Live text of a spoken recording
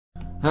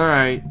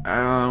Alright,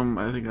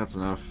 I think that's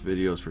enough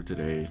videos for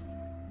today.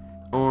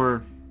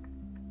 Or,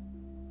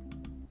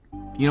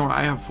 you know,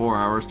 I have 4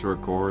 hours to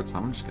record, so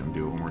I'm just gonna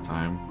do it one more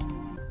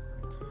time.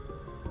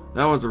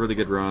 That was a really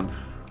good run.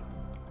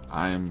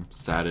 I am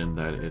saddened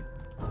that it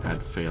had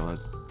to fail at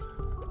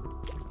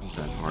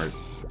that part.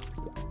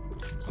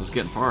 I was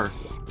getting far.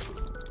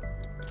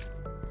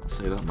 I'll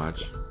say that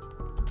much.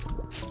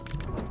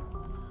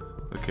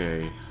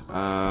 Okay,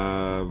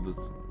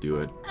 let's do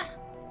it.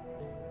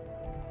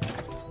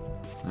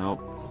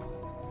 Nope.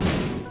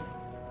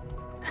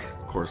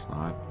 Of course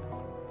not.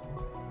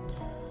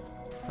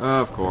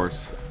 Of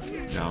course.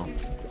 No.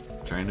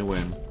 Trying to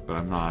win, but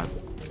I'm not.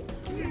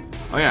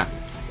 Oh yeah.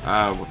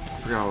 I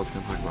forgot what I was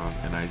going to talk about,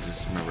 and I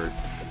just remembered.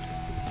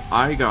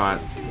 I got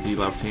the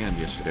left hand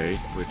yesterday,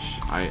 which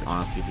I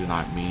honestly did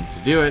not mean to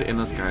do it, and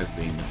this guy's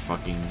being a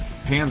fucking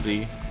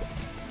pansy.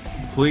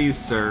 Please,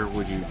 sir,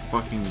 would you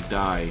fucking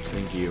die?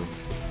 Thank you.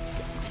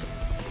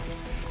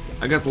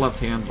 I got the left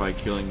hand by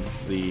killing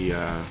the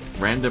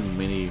random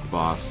mini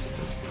boss.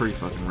 It's pretty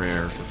fucking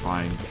rare to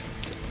find.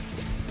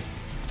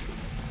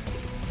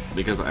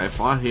 Because I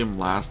fought him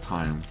last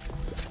time.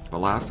 But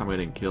last time I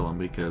didn't kill him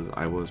because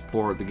I was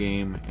poor at the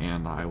game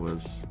and I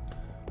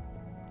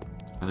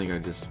think I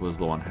just was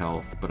low on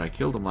health. But I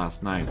killed him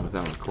last night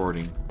without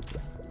recording.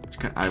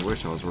 I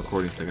wish I was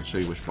recording so I could show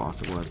you which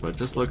boss it was. But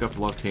just look up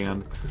the left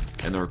hand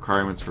and the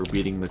requirements for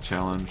beating the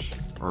challenge.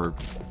 Or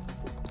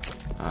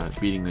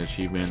beating the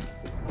achievement.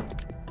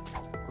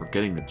 Or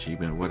getting the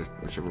achievement,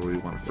 whichever way you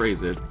want to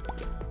phrase it.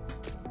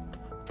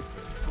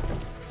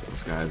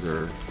 Those guys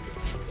are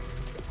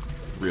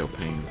real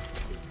pain.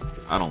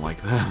 I don't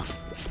like them.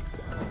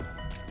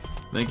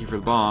 Thank you for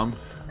the bomb.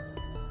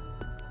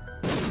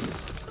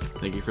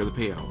 Thank you for the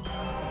payout.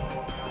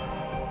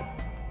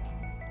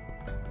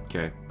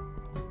 Okay.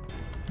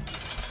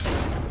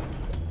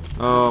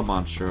 Oh,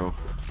 Monstro.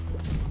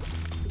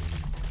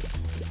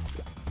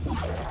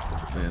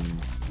 And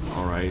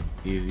alright,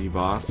 easy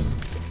boss.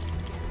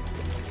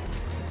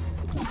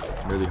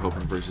 Really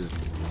hoping for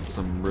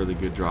some really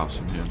good drops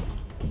from him.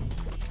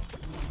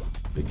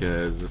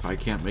 Because if I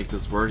can't make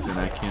this work, then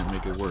I can't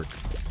make it work.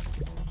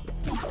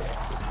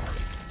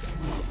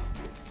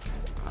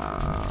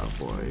 Ah,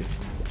 boy.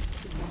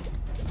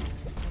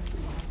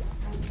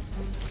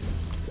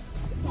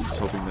 I'm just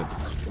hoping that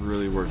this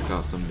really works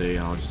out someday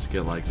and I'll just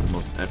get like the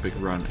most epic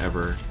run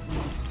ever.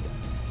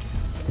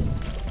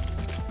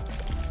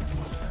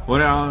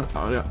 What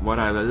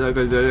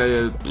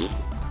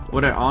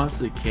I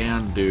honestly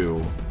can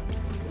do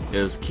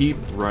is keep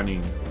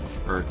running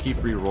or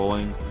keep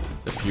re-rolling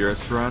the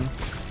Purist run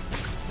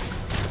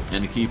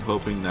and keep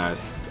hoping that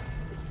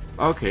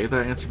okay,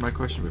 that answered my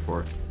question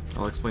before.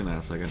 I'll explain that in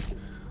a second.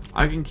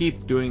 I can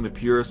keep doing the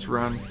Purist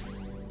run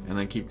and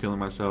then keep killing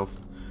myself,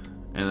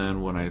 and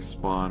then when I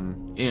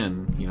spawn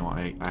in, you know,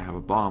 I have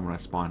a bomb when I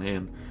spawn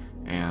in,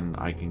 and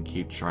I can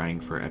keep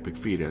trying for Epic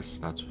Fetus.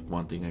 That's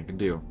one thing I can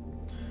do.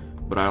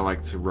 But I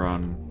like to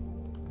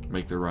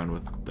make the run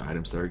with the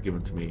items that are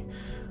given to me.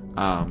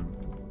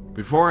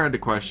 Before I had to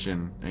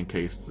question, in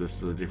case this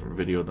is a different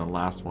video than the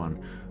last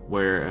one,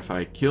 where if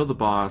I kill the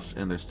boss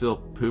and there's still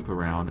poop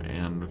around,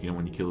 and you know,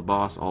 when you kill the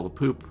boss, all the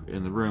poop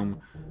in the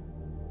room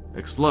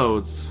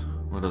explodes.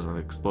 Well, it doesn't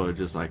really explode, it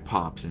just like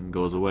pops and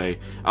goes away.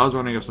 I was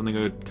wondering if something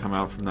would come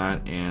out from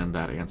that, and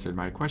that answered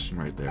my question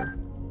right there.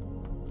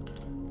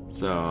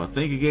 So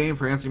thank you, game,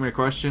 for answering my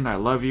question. I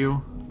love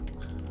you.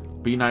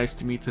 Be nice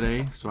to me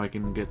today so I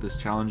can get this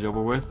challenge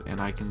over with and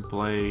I can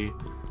play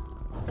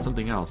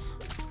something else.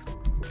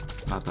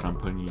 Not that I'm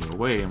putting you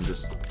away, I'm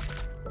just...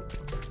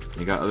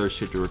 I got other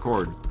shit to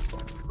record.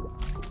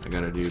 I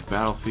gotta do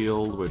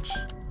Battlefield, which...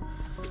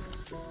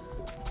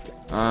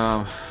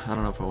 I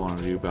don't know if I want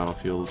to do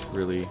Battlefield,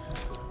 really.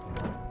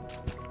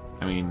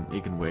 I mean,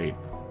 it can wait.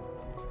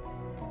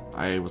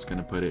 I was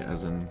gonna put it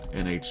as an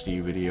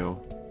HD video.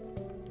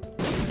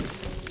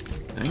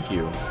 Thank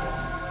you.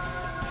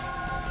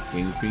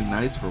 Game's being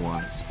nice for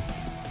once.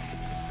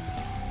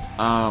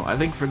 I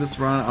think for this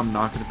run, I'm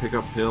not gonna pick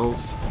up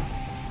pills.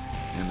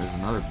 And there's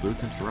another blue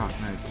tinted rock,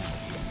 nice.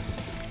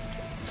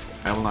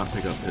 I will not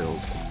pick up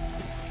pills.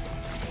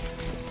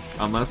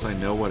 Unless I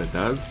know what it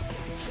does.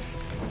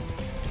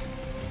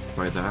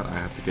 By that, I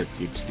have to get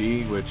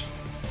PhD, which...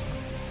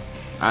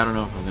 I don't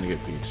know if I'm gonna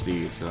get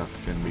PhD, so that's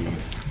gonna be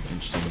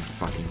interesting to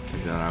fucking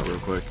figure that out real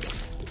quick.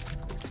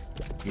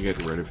 You get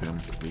rid of him,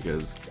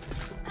 because...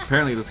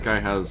 apparently this guy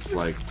has,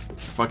 like,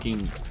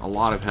 fucking a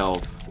lot of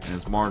health, and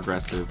is more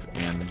aggressive,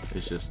 and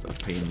it's just a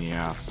pain in the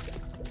ass.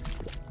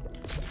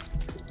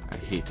 I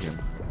hate him.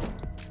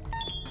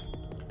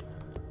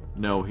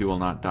 No, he will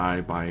not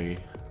die by,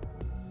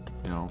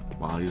 you know,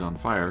 while he's on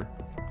fire.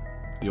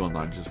 He will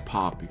not just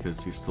pop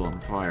because he's still on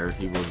fire.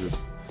 He will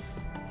just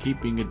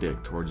keep being a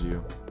dick towards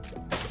you.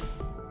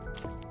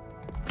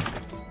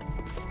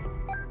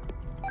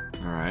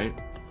 Alright.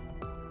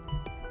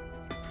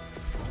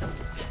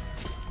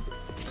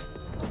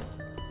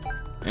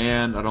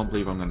 And I don't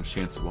believe I'm going to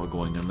chance it while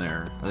going in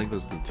there. I think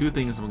those are the two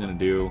things I'm going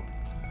to do,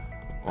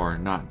 or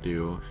not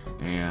do,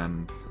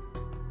 and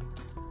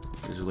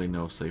There's really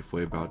no safe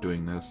way about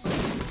doing this.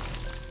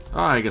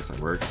 Oh, I guess that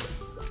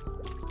works.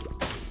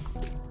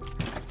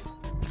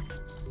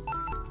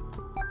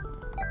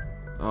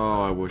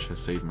 Oh, I wish I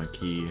saved my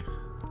key.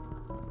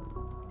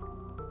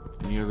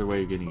 Any other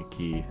way of getting a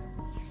key?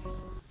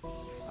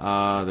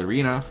 The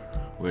arena,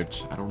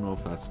 which I don't know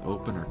if that's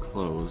open or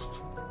closed.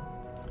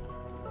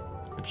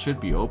 It should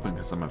be open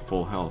because I'm at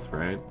full health,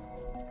 right?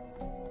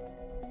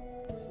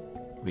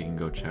 We can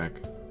go check.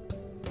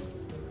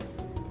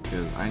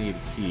 Because I need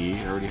a key.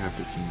 I already have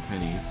 15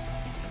 pennies.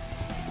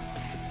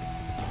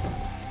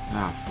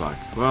 Ah, fuck.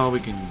 Well, we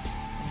can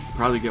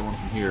probably get one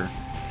from here.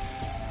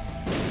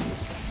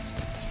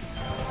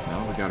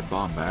 No, we got a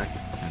bomb back.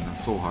 And a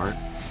soul heart.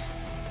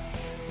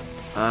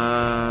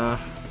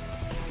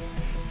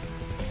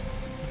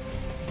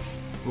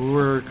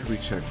 Where could we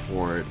check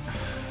for it?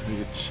 We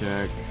could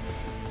check...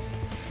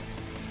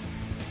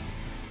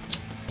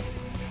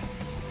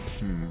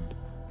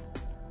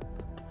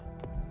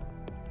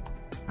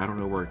 I don't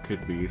know where it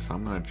could be, so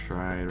I'm gonna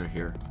try right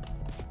here.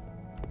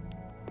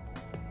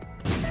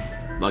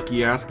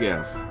 Lucky ass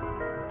guess.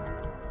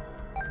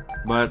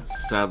 But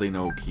sadly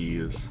no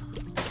keys.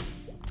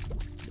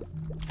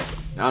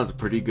 That was a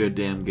pretty good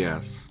damn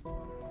guess.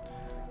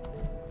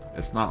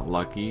 It's not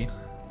lucky,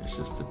 it's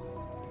just a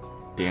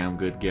damn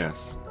good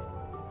guess.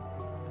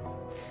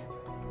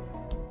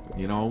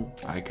 You know,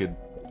 I could...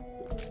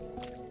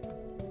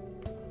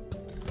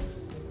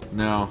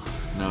 No.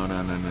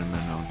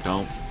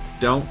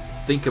 Don't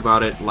think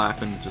about it,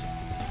 Lapin. Just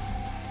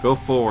go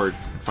forward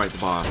and fight the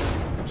boss,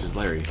 which is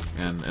Larry,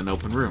 and an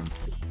open room.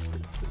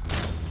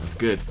 That's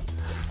good.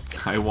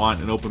 I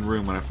want an open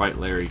room when I fight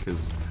Larry,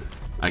 because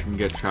I can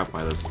get trapped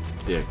by this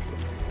dick.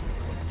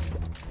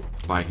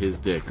 By his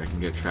dick, I can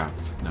get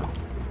trapped. No.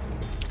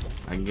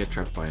 I can get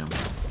trapped by him.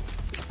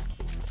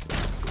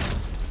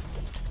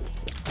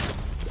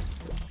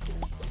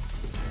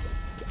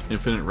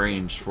 Infinite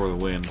range for the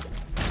win.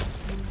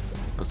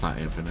 That's not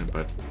infinite,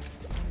 but...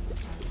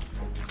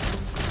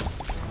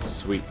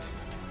 Sweet.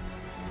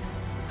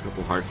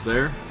 Couple hearts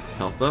there.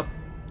 Health up.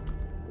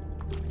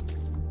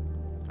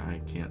 I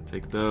can't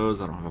take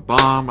those. I don't have a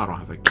bomb. I don't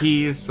have a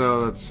key, so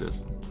let's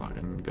just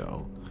fucking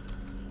go.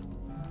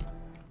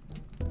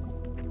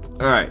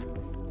 Alright.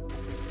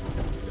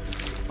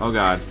 Oh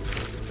god.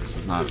 This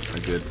is not a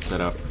good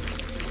setup.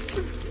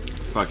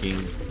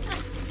 Fucking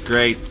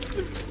great.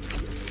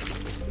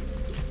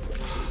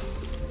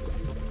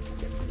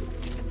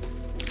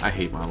 I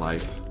hate my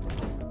life.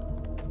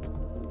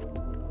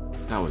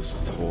 That was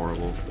just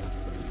horrible.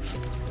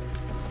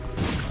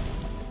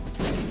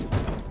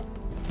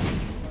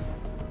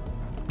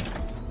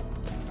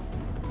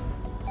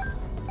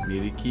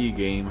 Need a key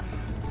game.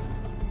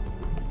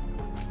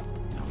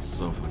 That was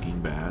so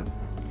fucking bad.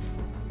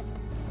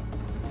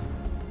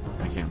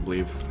 I can't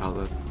believe how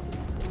that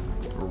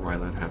or why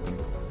that happened.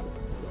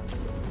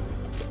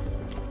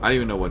 I don't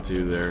even know what to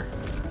do there.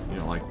 You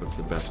know, like what's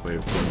the best way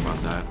of going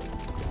about that?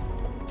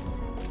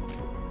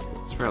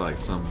 It's probably like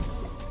some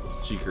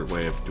secret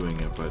way of doing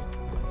it, but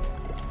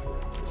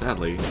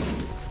sadly,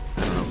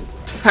 I don't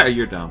know.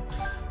 You're dumb.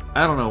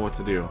 I don't know what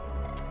to do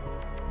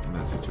in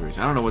that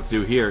situation. I don't know what to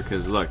do here,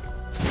 because look,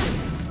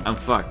 I'm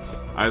fucked.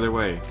 Either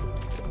way.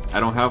 I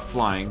don't have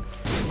flying.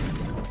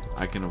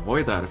 I can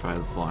avoid that if I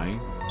have flying.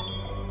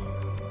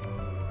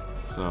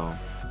 So,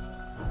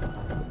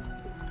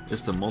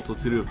 just a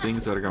multitude of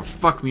things that are gonna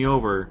fuck me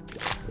over.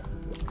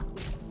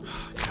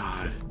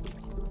 God.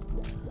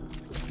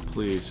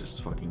 Please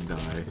just fucking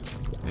die.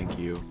 Thank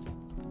you.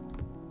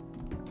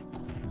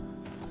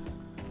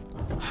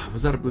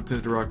 Was that a blue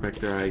tinted rock back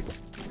there? I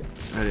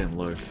didn't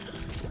look.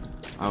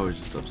 I was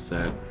just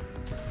upset.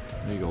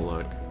 Let me go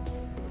look.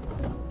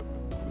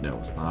 No,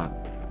 it's not.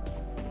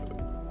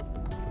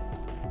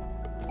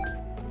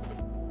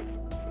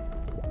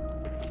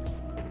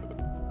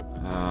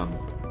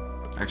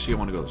 Actually, I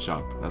want to go to the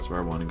shop. That's where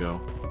I want to go.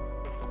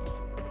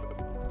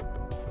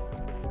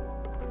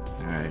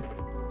 Alright.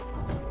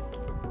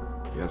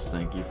 Yes,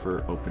 thank you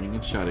for opening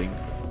and shutting.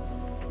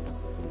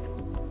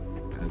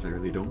 As I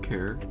really don't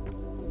care.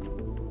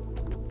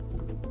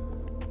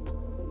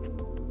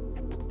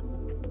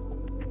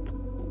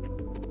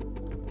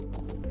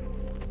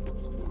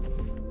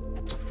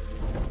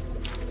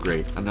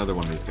 Great, another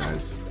one of these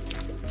guys.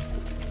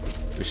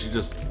 We should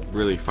just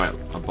really fight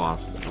a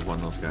boss of one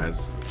of those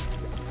guys.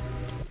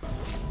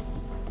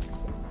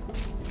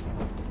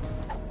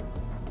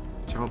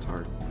 Child's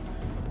heart.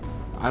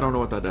 I don't know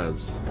what that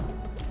does.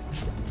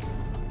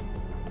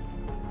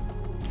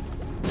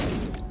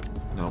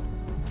 No.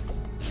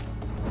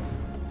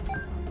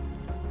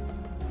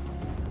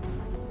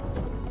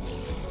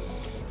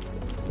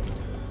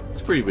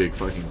 It's a pretty big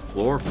fucking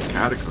floor for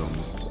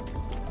catacombs.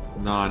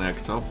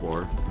 Non-XL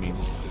floor. I mean,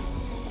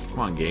 come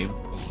on, game.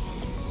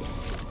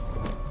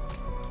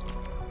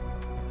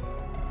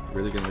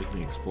 Really gonna make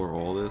me explore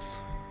all this?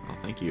 Oh,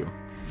 thank you.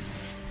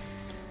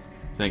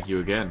 Thank you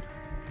again.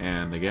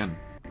 And again.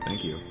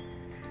 Thank you.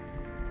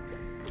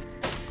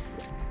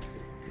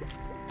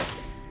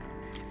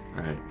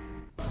 Alright.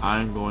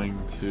 I'm going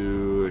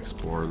to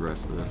explore the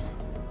rest of this.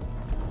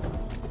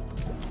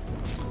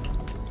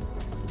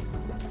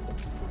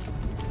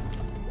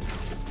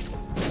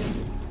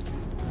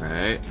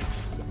 Alright.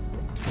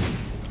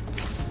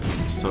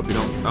 Just hope you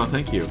don't... Oh,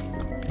 thank you.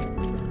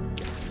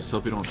 Just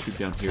hope you don't shoot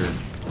down here.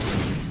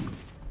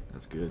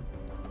 That's good.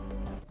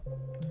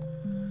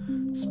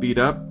 Speed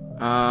up.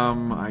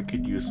 I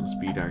could use some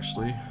speed,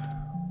 actually.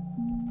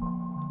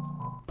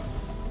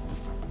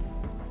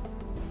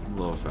 A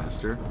little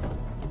faster.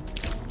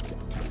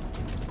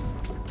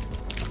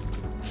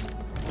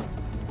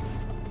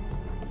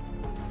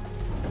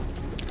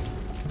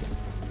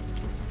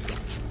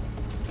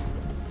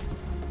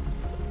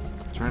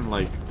 Trying to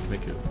like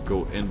make it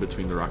go in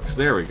between the rocks.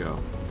 There we go.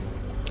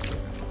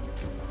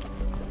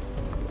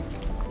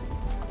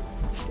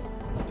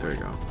 There we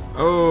go.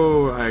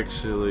 Oh,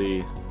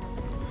 actually.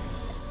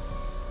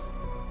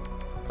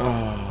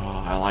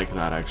 Oh, I like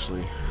that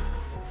actually.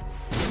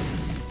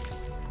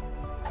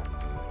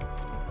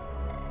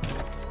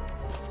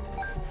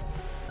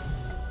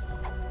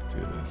 Let's do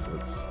this.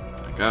 Let's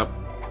back up,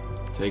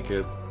 take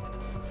it,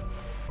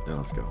 then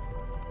let's go.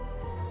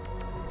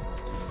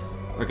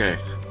 Okay,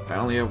 I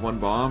only have one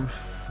bomb.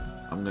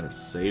 I'm gonna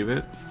save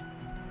it.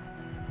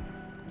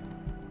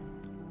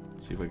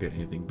 See if I get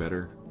anything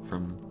better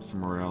from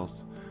somewhere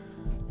else.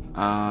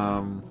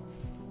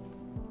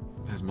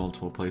 There's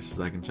multiple places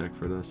I can check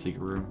for the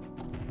secret room.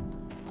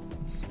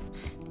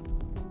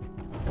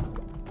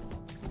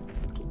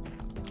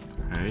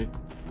 Alright.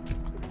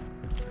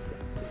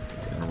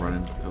 Just gonna run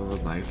in. Oh, that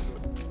was nice.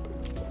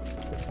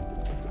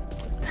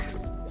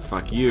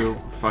 Fuck you.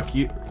 Fuck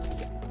you.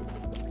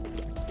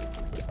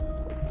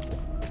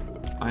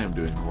 I am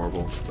doing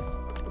horrible.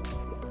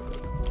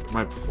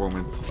 My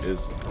performance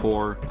is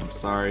poor. I'm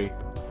sorry.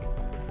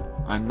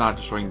 I'm not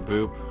destroying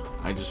Boop.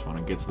 I just want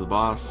to get to the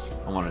boss.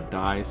 I want to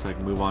die so I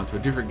can move on to a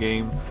different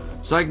game.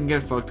 So I can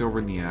get fucked over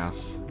in the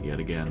ass yet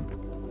again.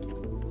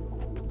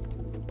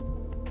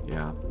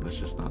 Yeah, let's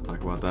just not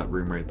talk about that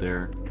room right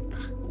there.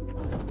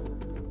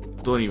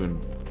 Don't even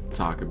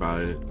talk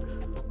about it.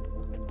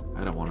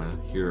 I don't want to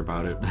hear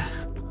about it.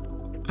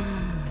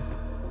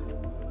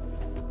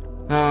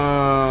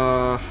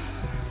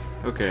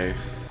 Okay.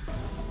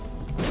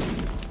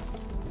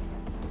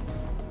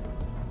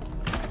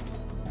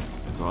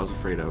 That's what I was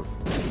afraid of.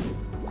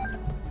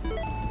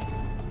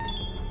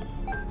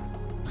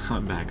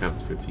 I'm back up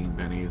to 15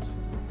 pennies.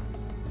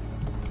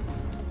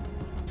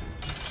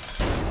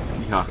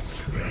 Yes.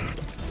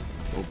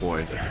 Oh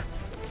boy.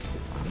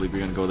 I believe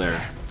you're gonna go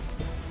there.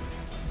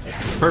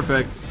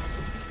 Perfect.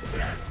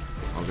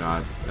 Oh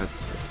god,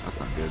 that's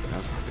not good.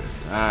 That's not good.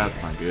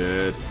 That's not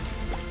good.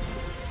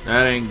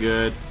 That ain't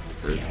good.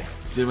 There's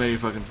too many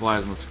fucking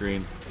flies on the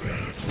screen.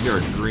 You're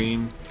a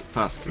green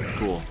husk. It's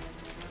cool.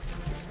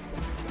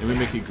 Let me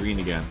make you green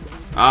again.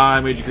 Ah, I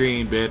made you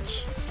green,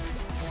 bitch.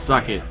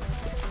 Suck it.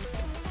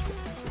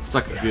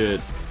 Suck it good.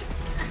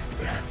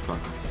 Fuck.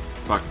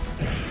 Fuck.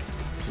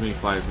 Too many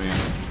flies, man.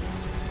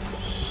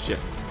 Shit.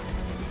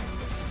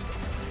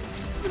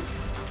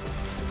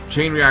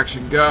 Chain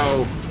reaction,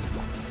 go!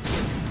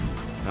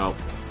 Nope.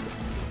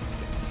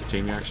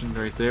 Chain reaction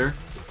right there.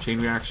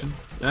 Chain reaction.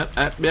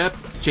 Yep.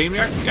 Chain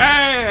reaction.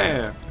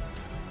 Yeah!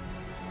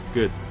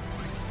 Good.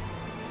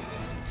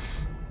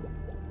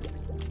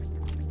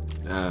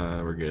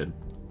 We're good.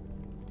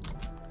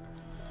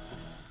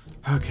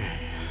 Okay.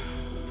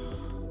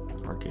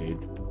 Arcade.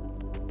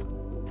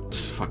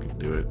 Just fucking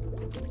do it.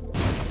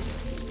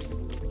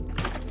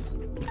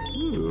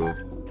 Ooh,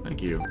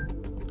 thank you.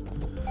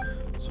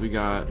 So we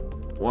got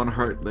one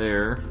heart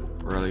there,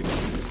 or like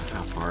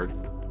half heart.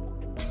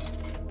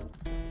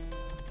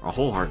 A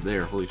whole heart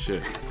there, holy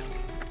shit.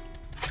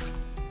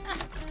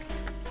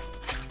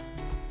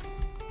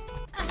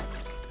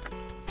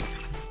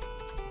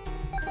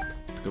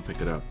 Let's go pick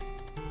it up.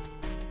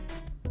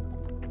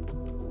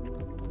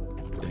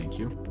 Thank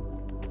you.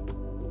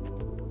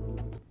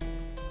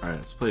 Alright,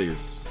 let's play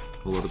this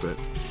a little bit.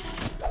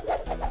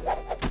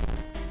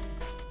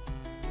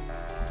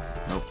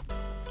 Nope.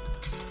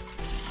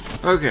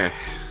 Okay.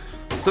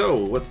 So,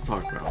 what to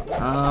talk about?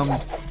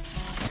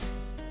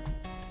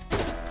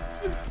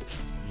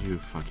 You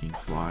fucking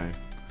fly.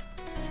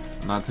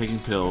 I'm not taking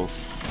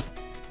pills.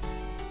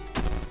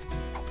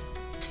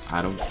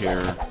 I don't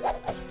care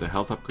if it's a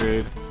health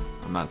upgrade.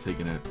 I'm not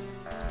taking it.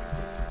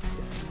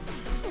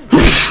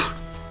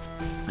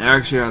 I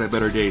actually had a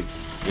better day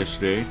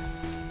yesterday.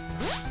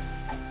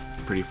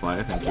 Pretty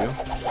fly, thank you.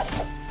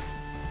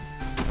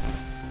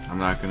 I'm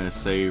not gonna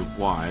say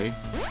why,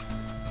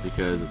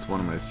 because it's one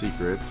of my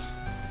secrets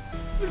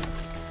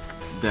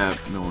that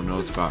no one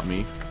knows about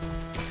me.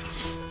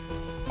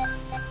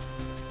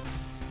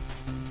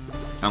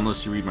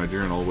 Unless you read my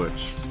journal,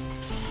 which,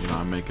 you know,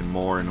 I'm making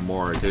more and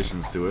more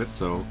additions to it,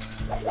 so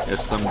if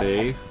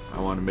someday I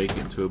want to make it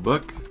into a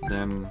book,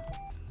 then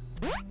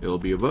it'll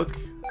be a book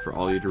for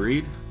all you to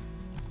read.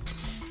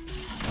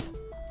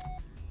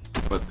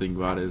 But the thing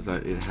about it is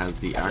that it has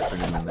the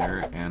acronym in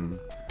there, and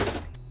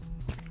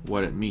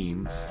what it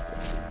means,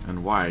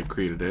 and why I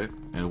created it,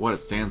 and what it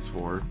stands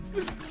for.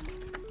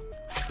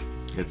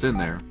 It's in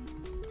there.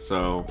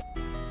 So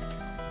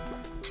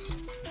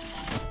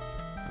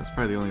that's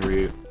probably the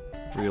only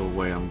real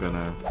way I'm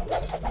gonna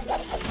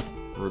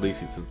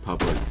releasing to the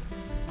public.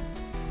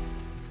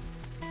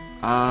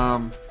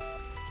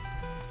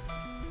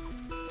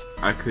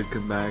 I could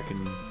come back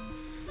and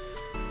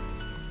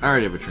I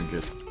already have a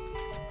trinket.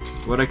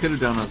 What I could have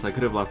done is I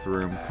could have left the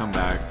room, come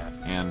back,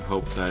 and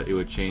hope that it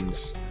would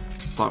change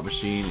the slot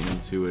machine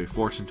into a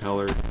fortune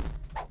teller.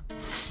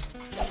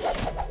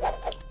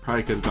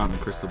 Probably could have gotten the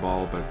crystal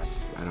ball,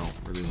 but I don't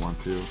really want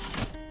to.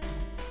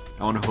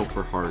 I want to hope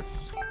for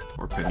hearts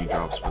or penny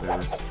drops,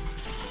 whatever.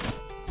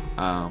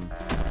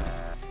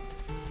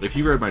 If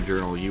you read my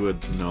journal, you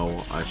would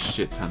know a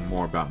shit ton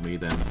more about me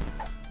than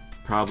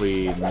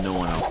probably no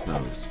one else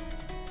knows.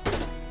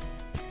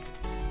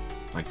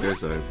 Like,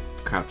 there's a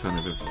crap ton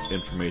of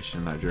information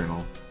in that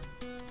journal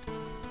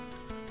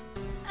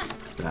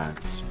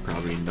that's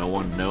probably no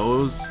one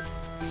knows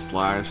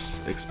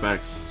 /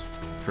 expects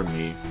from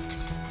me,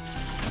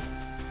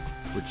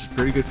 which is a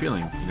pretty good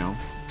feeling, you know?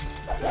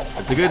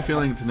 It's a good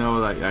feeling to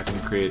know that I can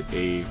create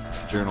a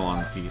journal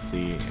on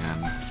PC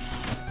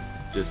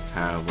and just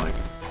have, like,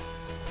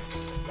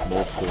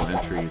 multiple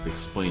entries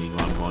explaining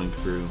what I'm going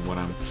through and what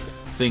I'm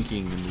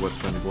thinking and what's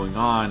been going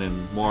on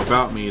and more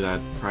about me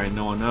that probably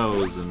no one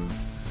knows, and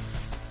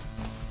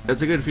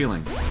it's a good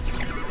feeling.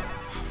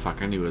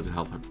 Fuck, I knew it was a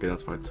health upgrade,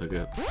 that's why I took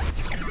it.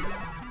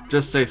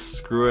 Just say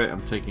screw it,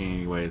 I'm taking it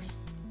anyways.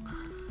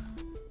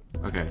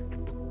 Okay.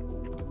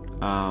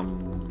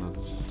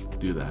 Let's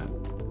do that.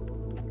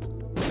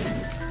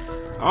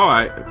 Oh,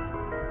 I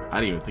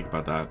didn't even think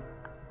about that.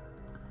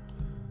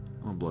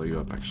 I'm gonna blow you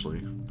up,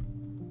 actually.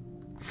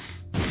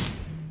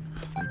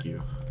 Thank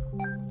you.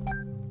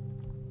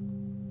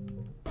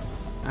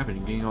 I've been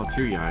getting all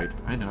teary-eyed.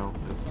 I know,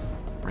 it's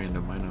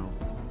random, I know.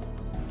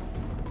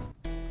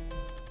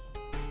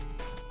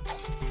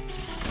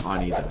 Oh,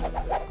 I need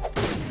that.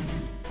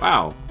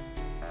 Wow.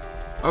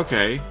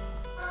 Okay.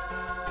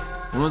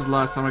 When was the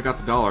last time I got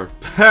the dollar?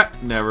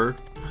 Never.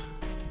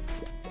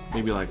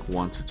 Maybe like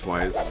once or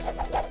twice.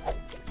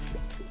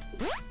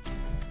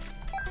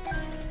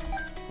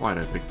 Why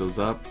did I pick those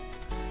up?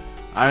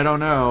 I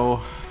don't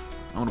know.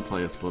 I want to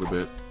play this a little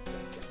bit.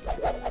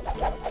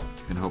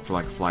 And hope for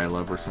like Fly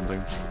Love or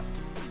something.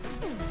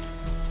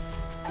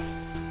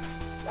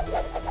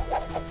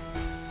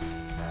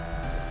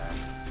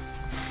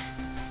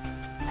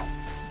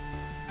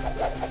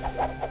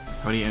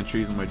 How many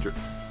entries in my do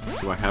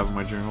I have in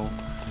my journal?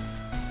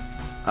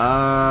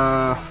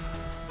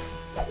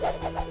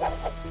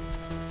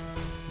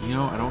 You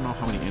know, I don't know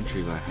how many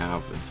entries I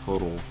have in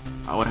total.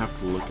 I would have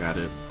to look at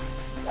it.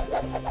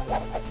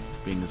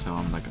 Being as how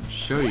I'm not going to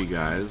show you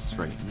guys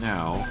right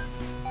now,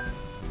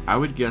 I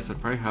would guess I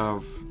probably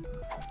have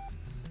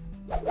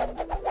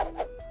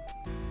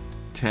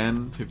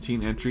 10,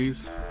 15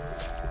 entries,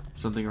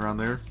 something around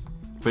there.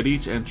 But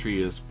each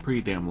entry is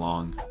pretty damn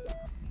long.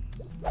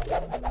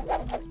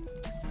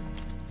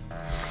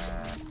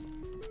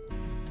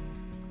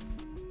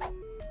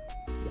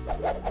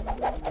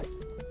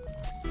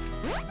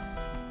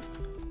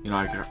 You know,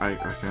 I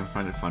kind of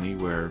find it funny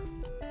where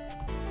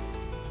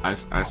I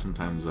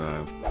sometimes,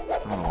 I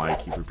don't know why I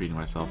keep repeating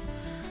myself.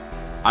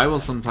 I will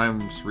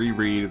sometimes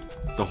reread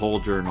the whole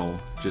journal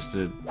just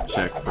to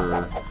check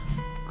for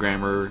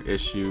grammar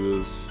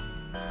issues.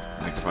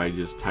 Like if I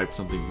just typed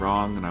something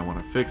wrong and I want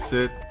to fix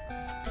it,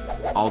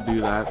 I'll do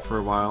that for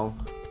a while.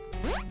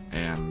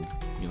 And,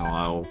 you know,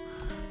 I'll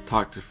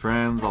talk to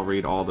friends, I'll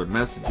read all their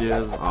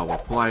messages, I'll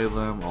reply to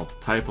them, I'll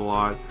type a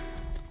lot.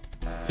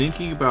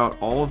 Thinking about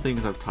all the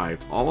things I've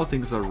typed, all the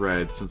things I've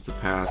read since the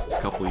past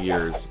couple of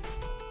years,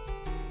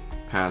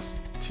 past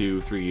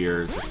 2-3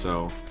 years or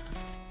so,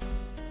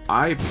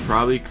 I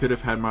probably could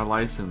have had my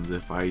license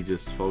if I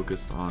just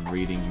focused on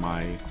reading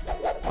my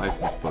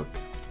license book.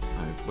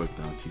 My book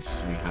now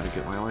teaches me how to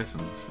get my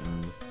license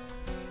and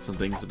some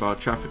things about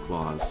traffic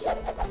laws.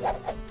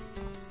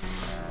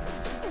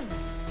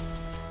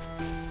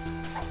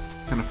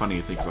 It's kind of funny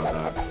to think about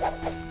that.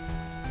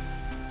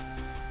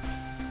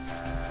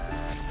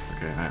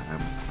 Okay,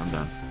 I'm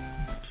done.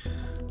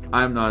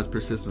 I'm not as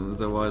persistent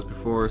as I was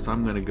before, so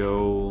I'm gonna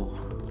go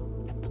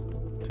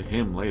to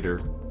him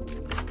later.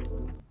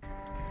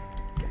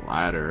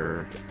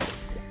 Ladder.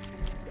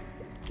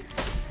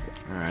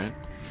 Alright.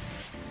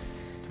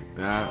 Take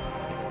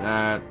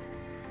that,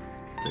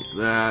 take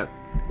that,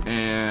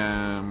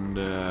 and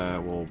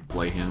we'll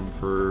play him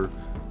for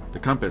the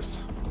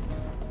compass.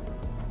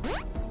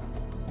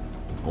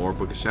 Or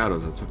Book of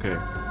Shadows, that's okay.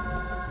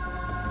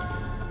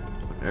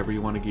 Whatever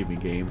you want to give me,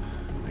 game.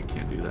 I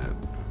can't do that.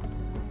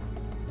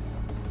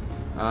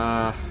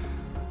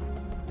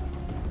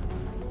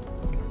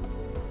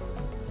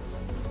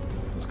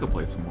 Let's go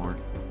play some more.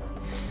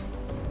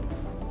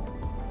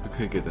 I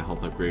could get the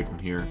health upgrade from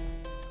here.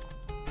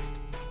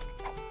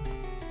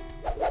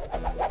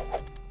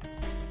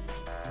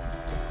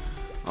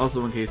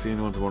 Also, in case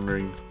anyone's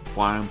wondering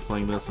why I'm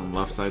playing this on the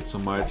left side so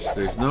much,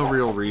 there's no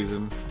real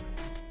reason.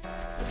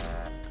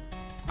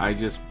 I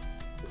just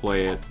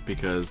play it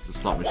because the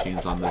slot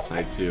machine's on this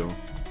side too.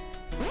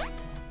 I'm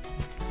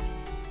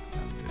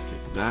gonna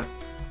take that.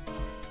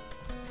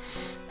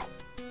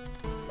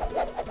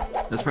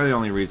 That's probably the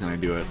only reason I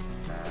do it.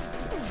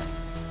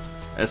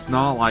 It's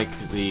not like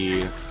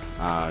the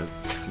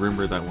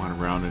rumor that went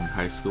around in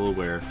high school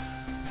where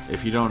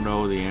if you don't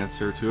know the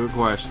answer to a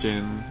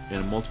question in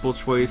a multiple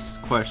choice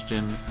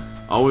question,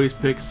 always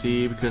pick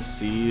C because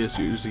C is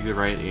usually the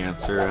right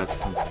answer. That's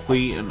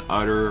complete and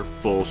utter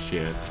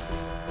bullshit.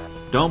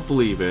 Don't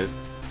believe it,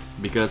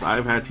 because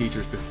I've had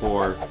teachers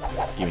before.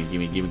 Gimme,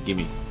 gimme, gimme,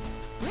 gimme.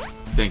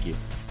 Thank you.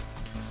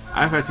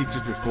 I've had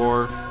teachers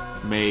before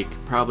make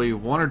probably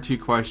 1 or 2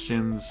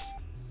 questions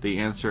the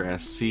answer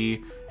as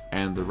C,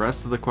 and the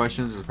rest of the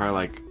questions is probably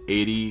like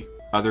 80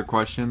 other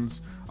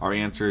questions. Our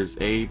answer is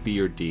A,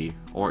 B, or D,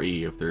 or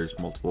E if there's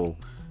multiple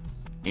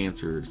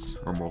answers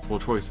or multiple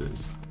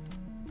choices.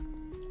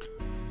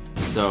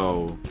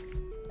 So,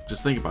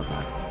 just think about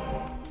that.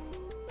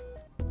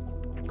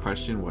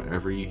 Question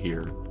whatever you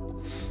hear.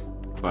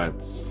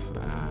 But,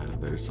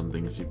 there's some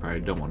things you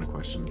probably don't want to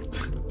question.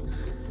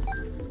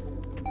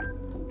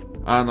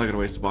 I'm not gonna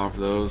waste a bomb for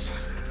those.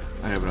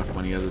 I have enough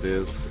money as it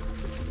is.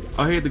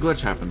 Oh hey, the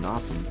glitch happened.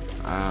 Awesome.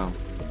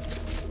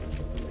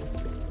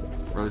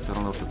 Or at least I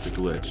don't know if it's a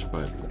glitch,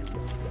 but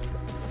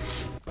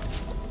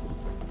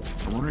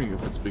I'm wondering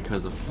if it's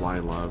because of fly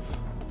love.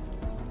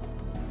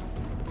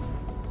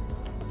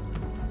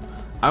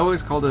 I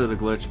always called it a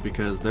glitch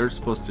because they're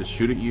supposed to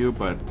shoot at you,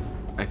 but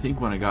I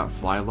think when I got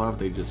fly love,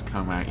 they just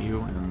come at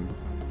you and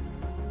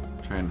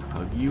try and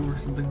hug you or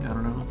something. I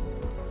don't know.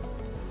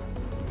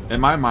 In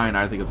my mind,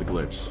 I think it's a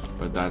glitch,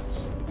 but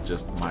that's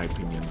just my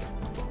opinion.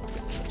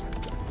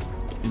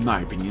 In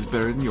my opinion, it's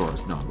better than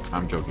yours. No,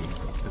 I'm joking.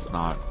 It's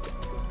not.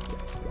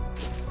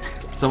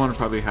 Someone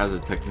probably has a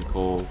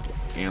technical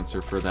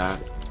answer for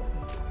that.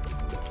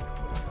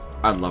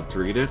 I'd love to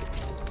read it,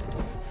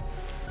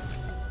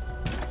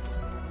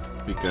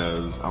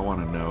 because I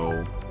want to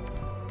know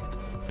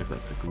if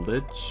that's a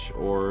glitch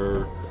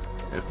or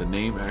if the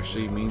name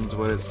actually means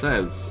what it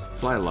says.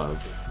 Fly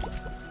love.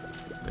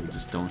 They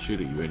just don't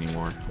shoot at you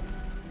anymore.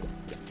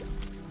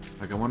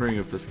 Like, I'm wondering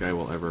if this guy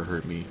will ever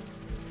hurt me.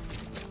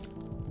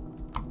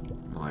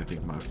 Well, I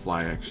think my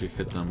fly actually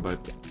hit them, but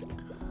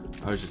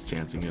I was just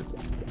chancing it.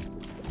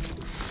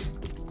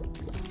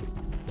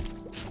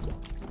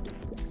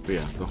 But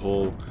yeah, the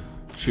whole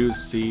choose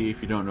C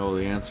if you don't know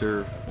the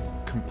answer,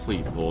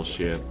 complete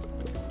bullshit.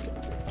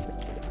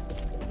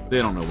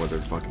 They don't know what they're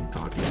fucking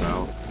talking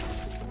about.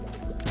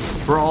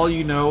 For all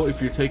you know,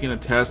 if you're taking a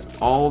test,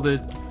 all the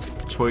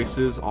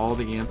choices, all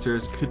the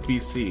answers could be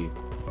C.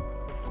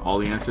 All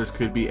the answers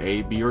could be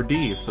A, B, or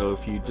D. So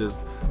if you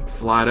just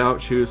flat out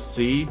choose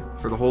C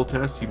for the whole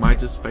test, you might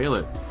just fail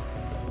it.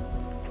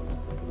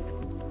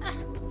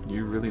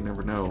 You really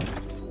never know.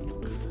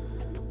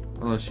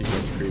 Unless you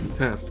have to create a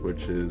test,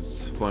 which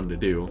is fun to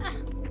do.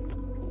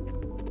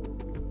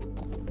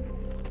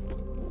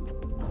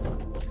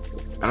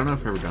 I don't know if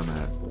I've ever done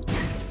that.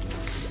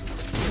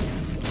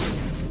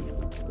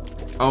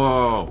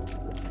 Oh!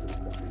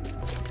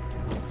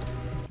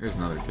 Here's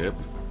another tip.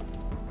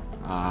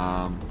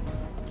 I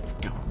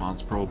forgot what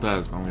Mom's Pearl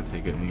does, but I'm gonna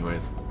take it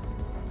anyways.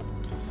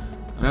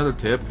 Another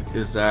tip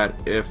is that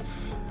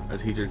if a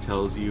teacher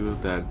tells you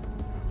that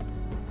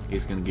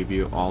he's gonna give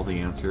you all the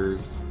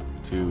answers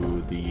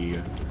to the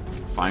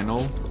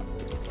final,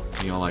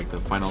 you know, like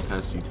the final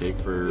test you take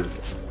for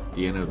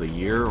the end of the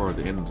year or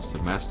the end of the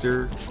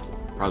semester,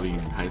 probably in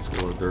high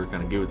school, they're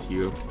gonna give it to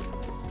you,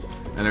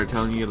 and they're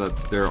telling you that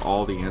there are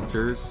all the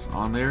answers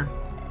on there.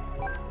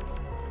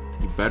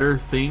 You better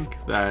think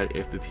that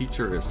if the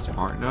teacher is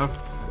smart enough,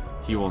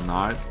 he will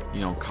not, you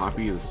know,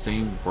 copy the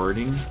same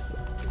wording.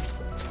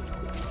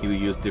 He will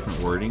use different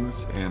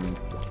wordings and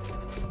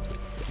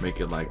make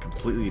it like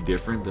completely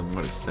different than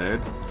what is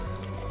said.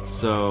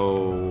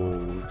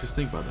 So just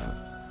think about that.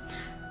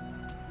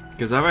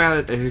 Because I've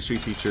had a history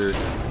teacher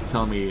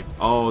tell me,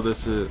 oh,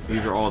 these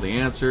are all the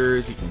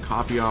answers, you can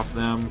copy off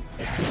them,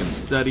 you can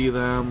study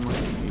them,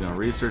 you know,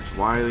 research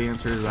why the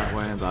answer is that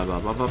way, and blah blah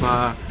blah blah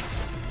blah.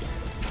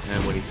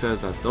 And when he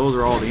says that those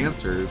are all the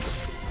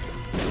answers,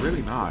 they're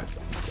really not.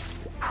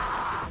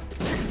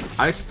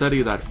 I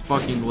studied that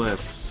fucking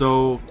list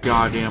so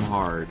goddamn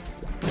hard.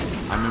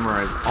 I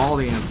memorized all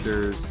the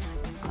answers,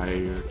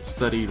 I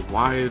studied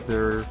why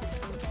they're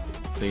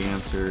the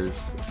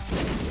answers,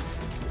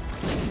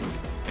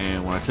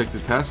 and when I took the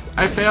test,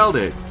 I failed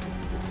it.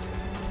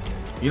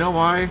 You know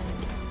why?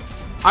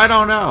 I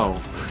don't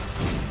know.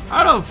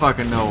 I don't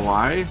fucking know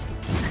why.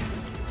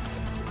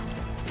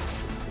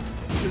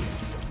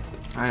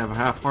 I have a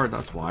half heart,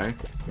 that's why.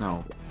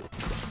 No.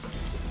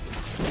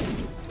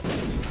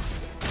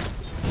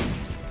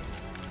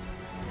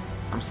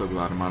 I'm so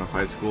glad I'm out of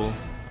high school.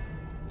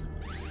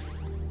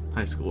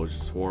 High school is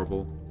just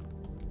horrible.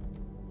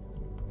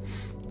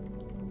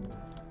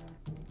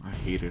 I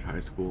hated high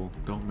school.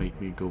 Don't make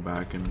me go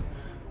back and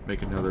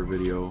make another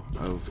video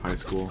of high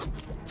school.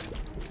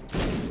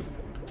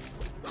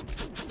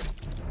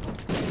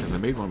 Because I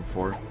made one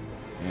before.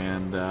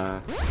 And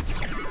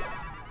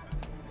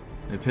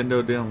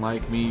Nintendo didn't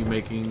like me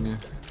making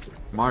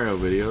Mario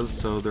videos,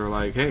 so they're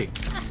like, hey,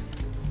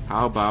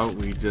 how about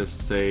we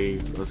just say,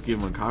 let's give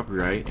them a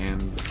copyright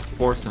and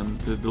force them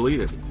to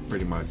delete it,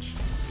 pretty much.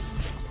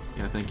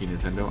 Yeah, thank you,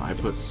 Nintendo. I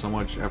put so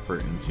much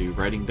effort into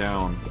writing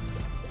down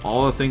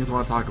all the things I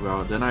want to talk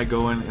about. Then I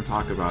go in and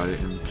talk about it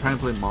and try and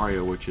play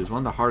Mario, which is one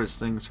of the hardest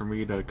things for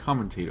me to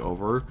commentate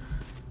over.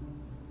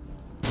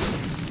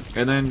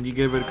 And then you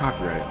give it a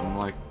copyright. I'm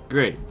like,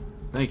 great.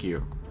 Thank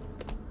you.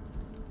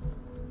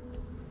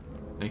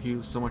 Thank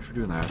you so much for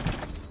doing that.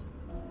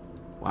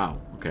 Wow,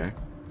 okay.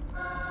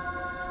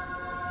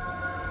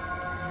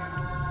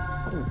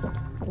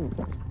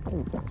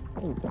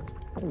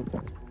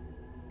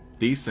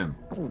 Decent.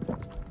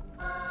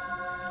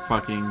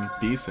 Fucking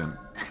decent.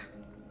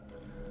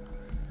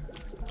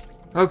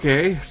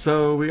 Okay,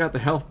 so we got the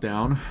health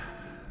down.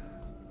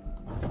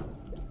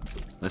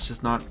 Let's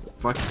just not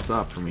fuck this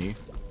up for me.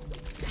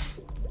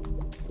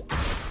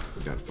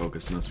 We gotta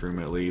focus in this room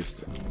at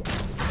least.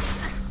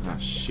 Ah,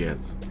 shit.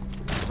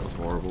 That was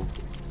horrible.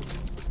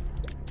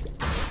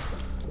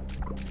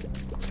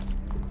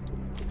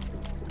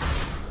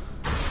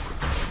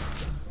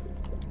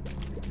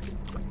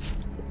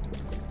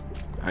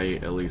 I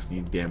at least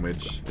need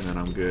damage, and then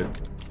I'm good.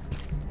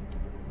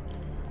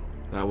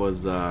 That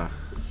was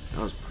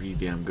pretty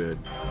damn good.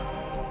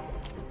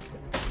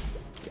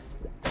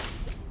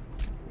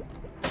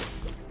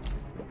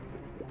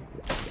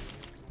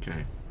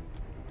 Okay.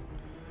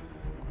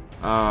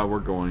 We're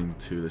going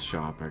to the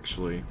shop,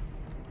 actually.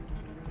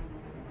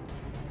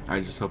 I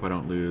just hope I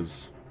don't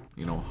lose,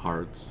 you know,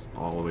 hearts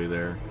all the way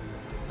there.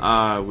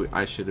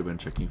 I should have been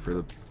checking for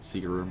the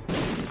secret room.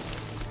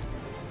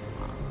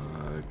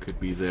 Could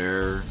be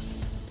there.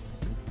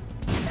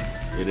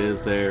 It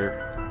is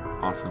there.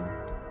 Awesome.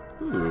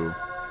 Ooh.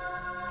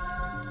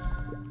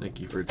 Thank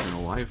you for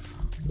eternal life.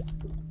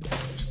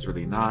 Which is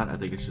really not. I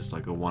think it's just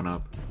like a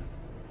 1-up.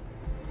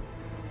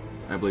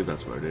 I believe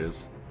that's what it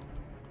is.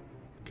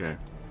 Okay.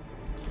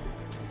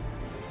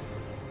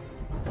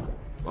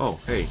 Oh,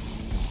 hey.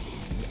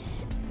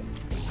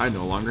 I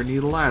no longer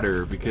need a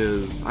ladder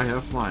because I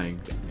have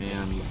flying.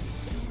 And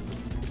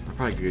I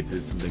probably could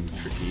do something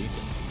tricky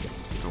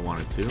if I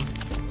wanted to.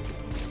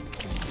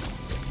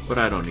 But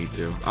I don't need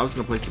to. I was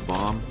going to place a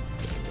bomb,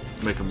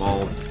 make them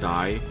all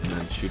die, and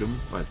then shoot them,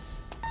 but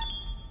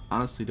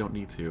honestly don't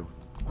need to.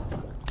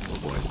 Oh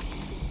boy.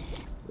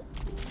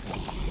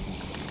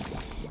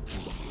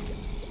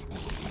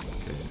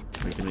 Okay,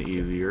 making it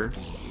easier.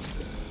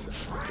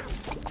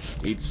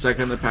 Each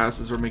second that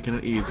passes, we're making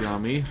it easy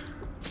on me.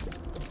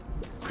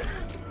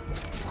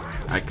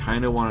 I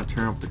kind of want to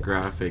turn up the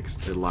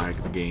graphics to lag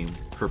the game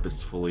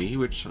purposefully,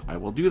 which I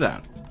will do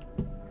that.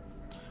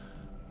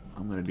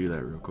 I'm going to do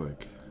that real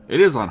quick. It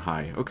is on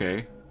high,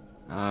 okay.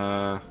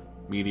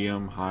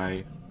 Medium,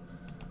 high.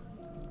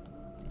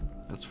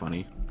 That's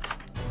funny.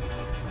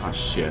 Ah,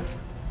 shit.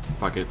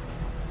 Fuck it.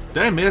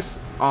 Did I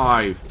miss? Oh,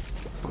 I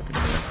fucking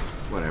missed.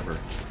 Whatever.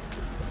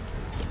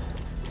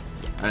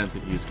 I didn't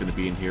think he was gonna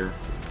be in here.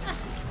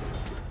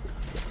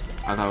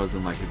 I thought it was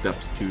in like a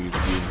depths 2 to be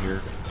in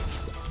here.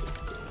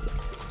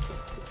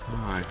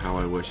 Oh, how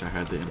I wish I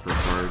had the Emperor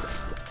card.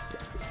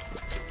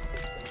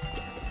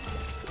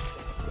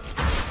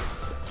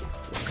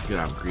 Get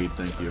out, greed,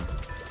 thank you.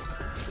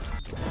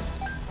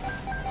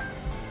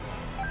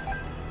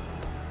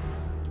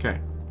 Okay.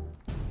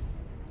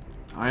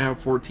 I have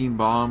 14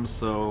 bombs,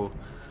 so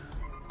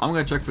I'm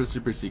gonna check for the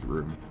super secret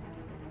room.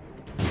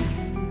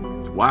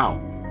 Wow.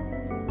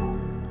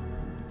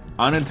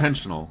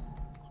 Unintentional.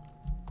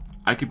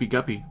 I could be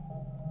Guppy.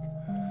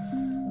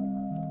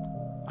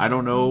 I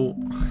don't know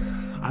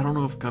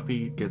if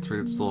Guppy gets rid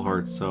of soul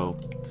hearts, so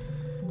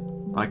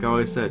like I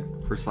always said,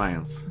 for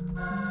science.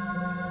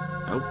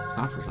 Nope,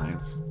 not for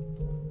science.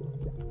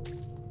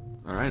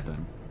 Alright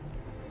then.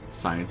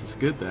 Science is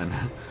good then.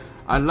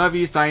 I love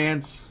you,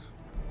 science!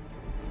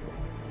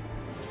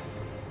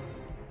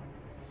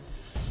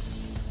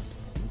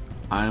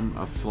 I'm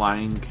a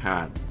flying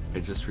cat. I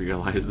just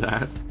realized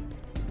that.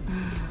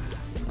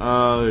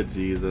 Oh,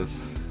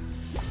 Jesus.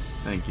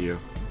 Thank you.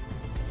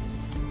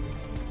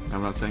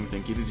 I'm not saying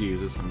thank you to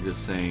Jesus, I'm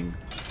just saying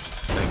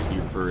thank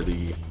you for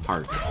the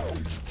heart.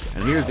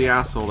 And here's the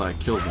asshole that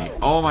killed me.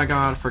 Oh my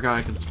god, I forgot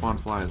I can spawn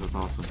flies. That's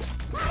awesome.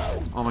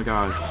 Oh my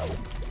god.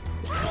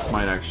 This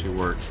might actually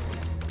work.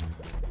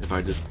 If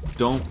I just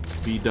don't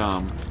be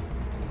dumb.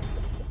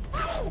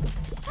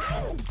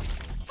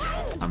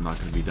 I'm not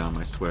gonna be dumb,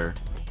 I swear.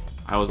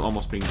 I was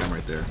almost being dumb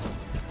right there.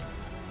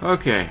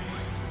 Okay.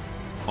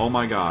 Oh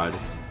my god.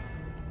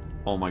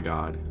 Oh my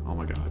god. Oh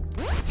my god.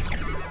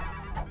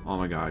 Oh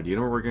my god. You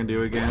know what we're gonna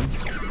do again?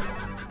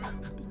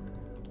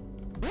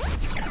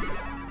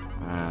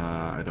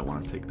 I don't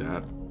want to take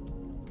that.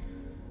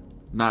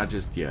 Not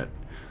just yet.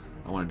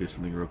 I want to do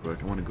something real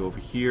quick. I want to go over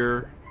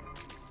here.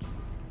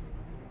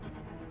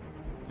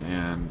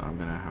 And I'm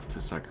gonna have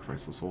to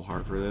sacrifice the soul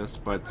heart for this,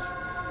 but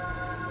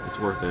it's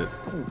worth it.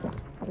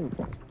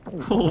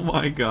 Oh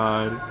my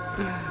god.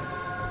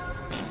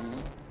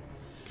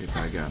 Okay,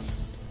 I guess.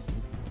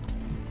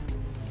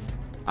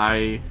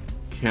 I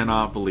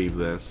cannot believe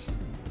this.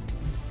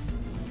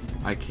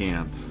 I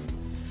can't.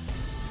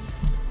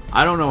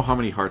 I don't know how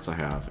many hearts I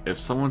have. If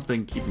someone's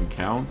been keeping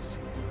counts,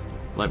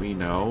 let me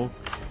know.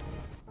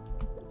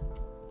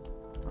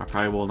 I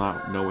probably will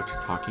not know what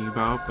you're talking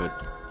about, but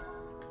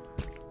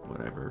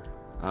whatever.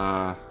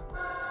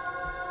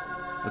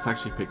 Let's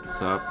actually pick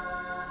this up,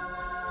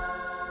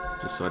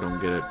 just so I don't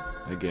get it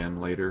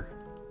again later.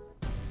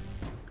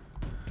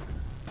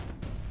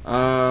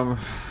 The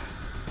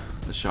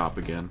shop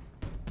again.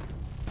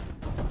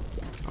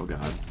 Oh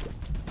god.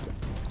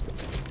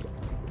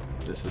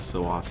 This is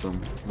so awesome.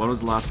 When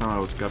was the last time I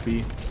was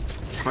Guppy?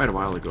 Quite a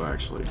while ago,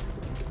 actually.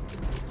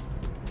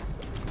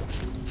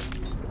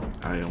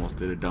 I almost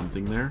did a dumb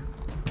thing there.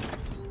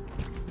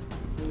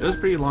 It was a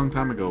pretty long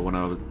time ago when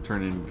I was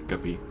turning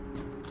Guppy.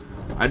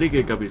 I did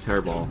get Guppy's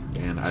hairball,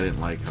 and I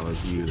didn't like how it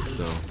was used,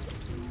 so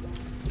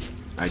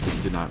I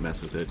just did not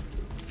mess with it.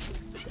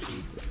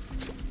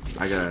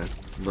 I gotta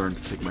learn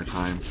to take my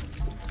time.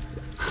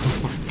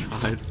 Oh my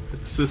god,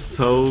 this is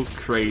so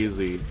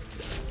crazy.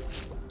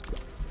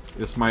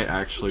 This might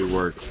actually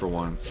work for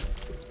once.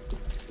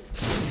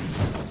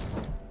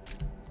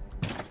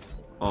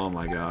 Oh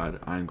my god,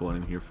 I'm going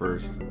in here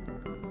first.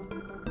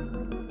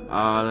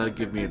 That'll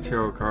give me a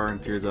tarot card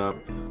and tears up.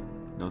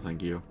 No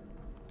thank you.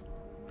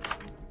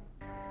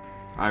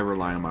 I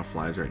rely on my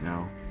flies right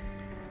now.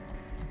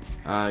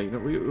 You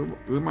know,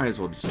 we might as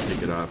well just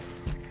pick it up.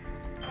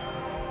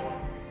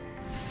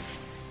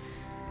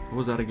 What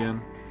was that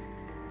again?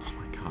 Oh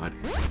my god.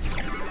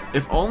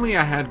 If only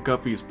I had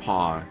Guppy's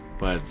paw,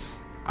 but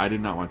I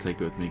did not want to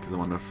take it with me because I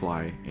wanted to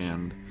fly,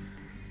 and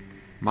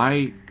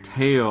my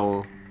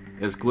tail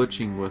is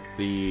glitching with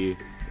the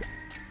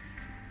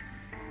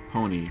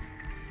pony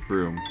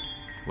broom,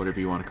 whatever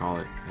you want to call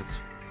it. That's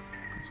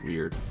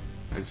weird.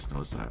 I just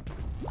noticed that.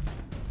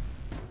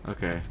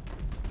 Okay.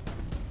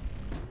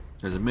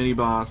 There's a mini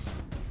boss.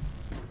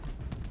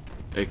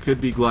 It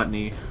could be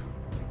Gluttony.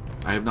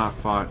 I have not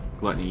fought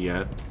Gluttony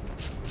yet.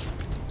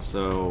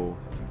 So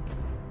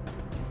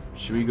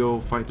should we go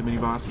fight the mini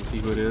boss and see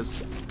who it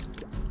is?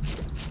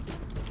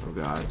 Oh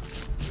god.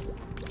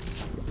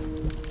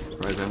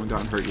 Surprised I haven't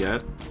gotten hurt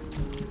yet.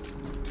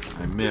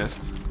 I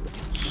missed.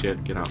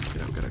 Shit, get out,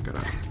 get out, get out, get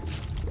out.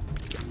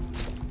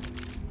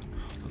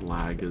 The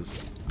lag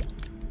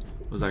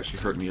was actually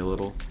hurting me a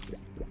little.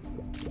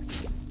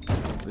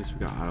 At least we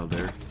got out of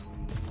there.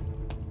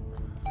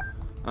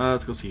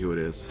 Let's go see who it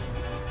is.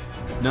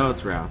 No,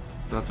 it's Wrath.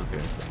 That's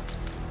okay.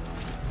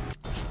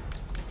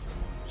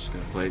 Just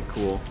gonna play it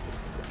cool.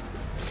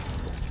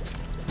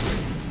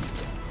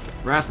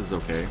 Wrath is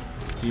okay.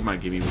 He might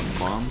give you some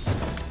bombs.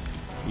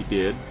 He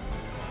did.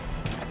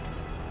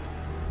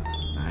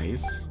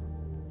 Nice.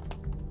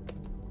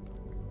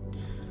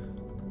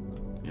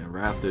 Yeah,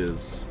 Wrath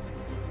is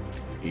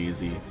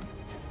easy,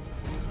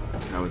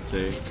 I would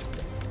say.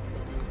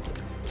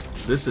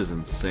 This is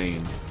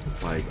insane.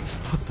 Like,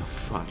 what the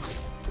fuck?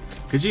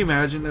 Could you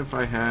imagine if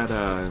I had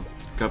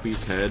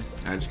Guppy's head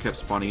and I just kept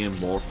spawning in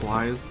more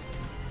flies?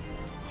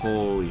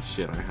 Holy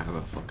shit, I have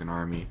a fucking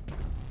army.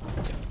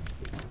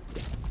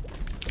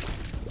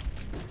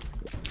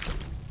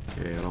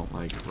 Okay, I don't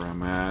like where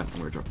I'm at. I'm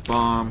gonna drop a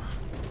bomb.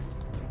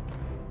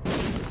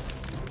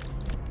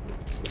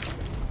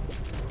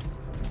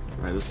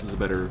 Alright, this is a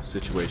better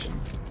situation.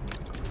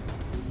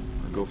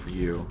 I'll go for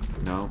you.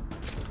 No?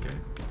 Okay.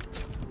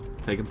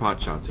 Taking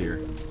pot shots here.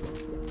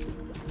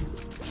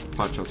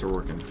 Pot shots are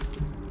working.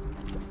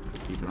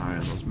 Keep an eye on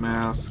those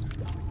masks.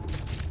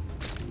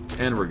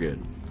 And we're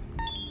good.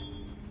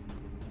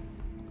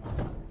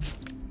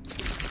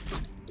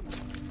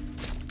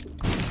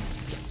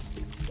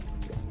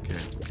 Okay.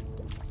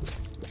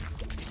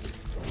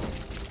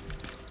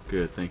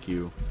 Good, thank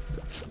you.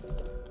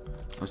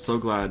 I'm so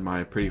glad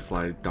my pretty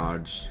fly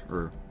dodged,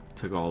 or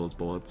took all those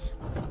bullets.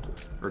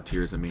 Or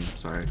tears, I mean,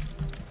 sorry.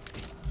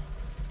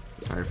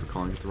 Sorry for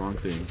calling it the wrong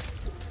thing.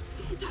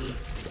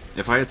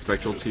 If I had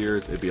spectral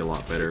tears, it'd be a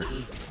lot better.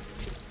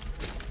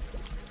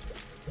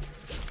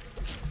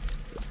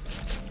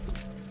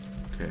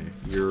 Okay,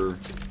 you're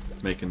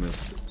making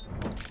this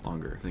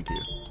longer, thank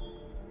you.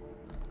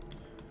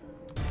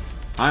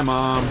 Hi,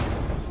 Mom!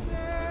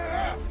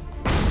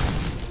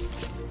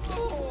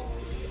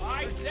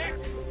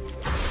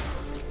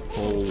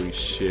 Holy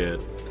shit.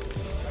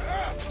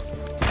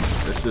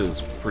 This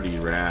is pretty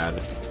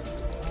rad.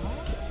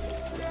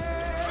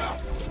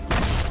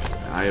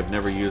 I have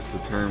never used the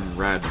term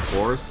rad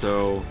before,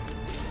 so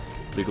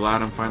be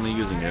glad I'm finally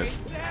using it.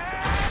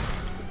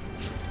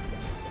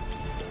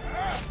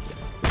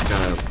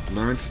 Gotta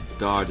learn to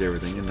dodge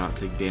everything and not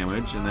take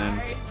damage, and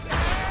then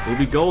we'll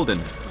be golden.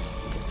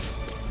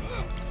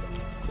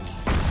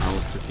 I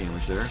almost took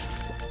damage there.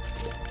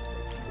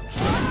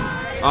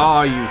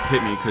 Oh, you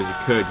hit me because you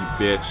could, you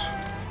bitch.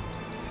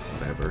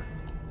 Whatever.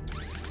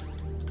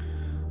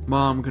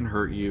 Mom can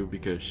hurt you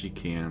because she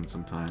can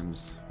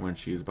sometimes when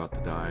she's about to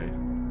die.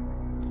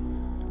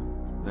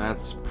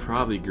 That's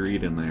probably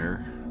Greed in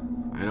there.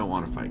 I don't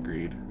want to fight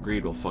Greed.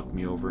 Greed will fuck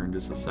me over in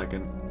just a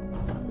second.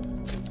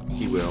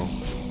 He will.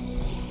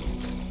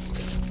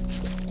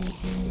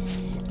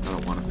 I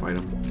don't want to fight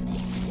him.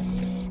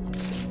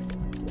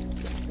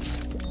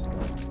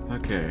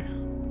 Okay.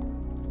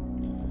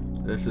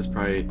 This is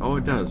probably... Oh,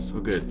 it does.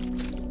 Oh, good.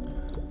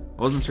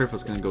 I wasn't sure if I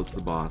was going to go to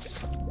the boss.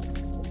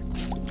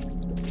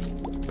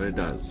 but it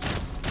does.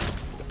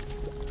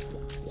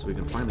 So we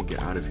can finally get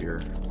out of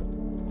here.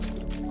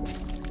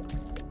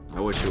 I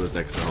wish it was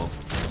XL.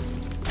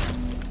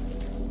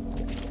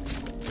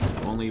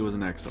 If only it was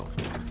an XL.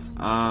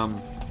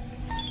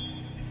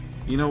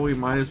 You know, we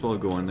might as well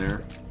go in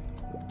there.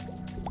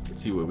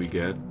 See what we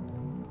get.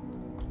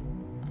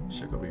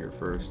 Check over here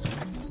first.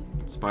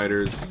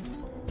 Spiders.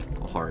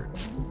 A heart.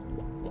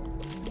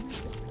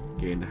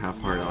 Gained a half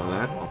heart out of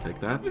that. I'll take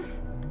that.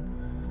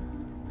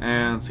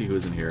 And see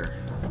who's in here.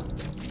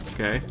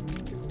 Okay.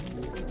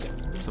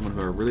 Someone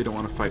who I really don't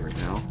want to fight right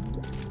now.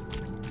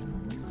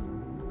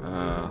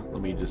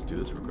 Let me just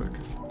do this real quick.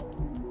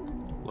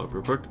 Look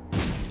real quick.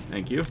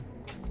 Thank you.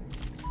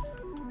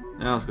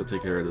 Now let's go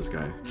take care of this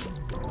guy.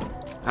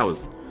 That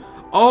was...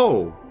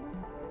 Oh!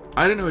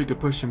 I didn't know you could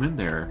push him in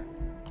there.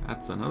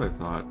 That's another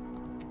thought.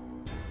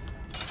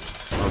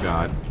 Oh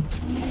god.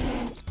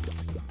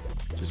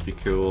 Just be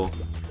cool.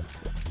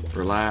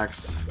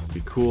 Relax.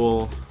 Be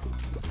cool.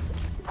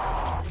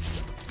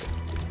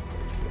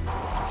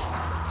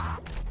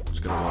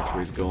 Just gotta watch where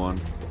he's going.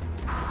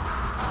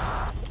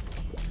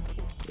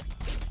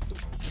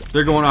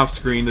 They're going off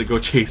screen to go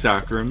chase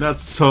after him.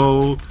 That's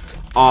so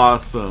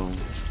awesome.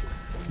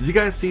 Did you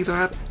guys see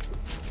that?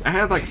 I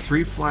had like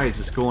 3 flies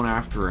just going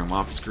after him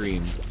off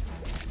screen.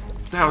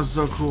 That was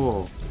so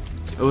cool.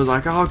 It was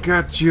like, I'll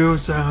get you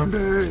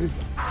someday.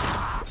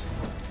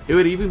 It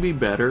would even be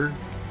better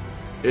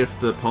if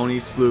the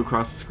ponies flew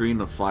across the screen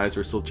and the flies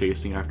were still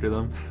chasing after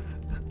them.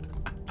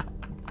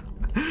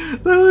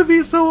 That would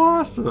be so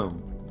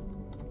awesome.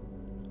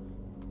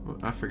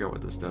 I forgot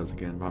what this does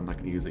again, but I'm not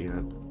going to use it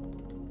yet.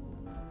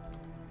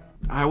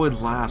 I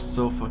would laugh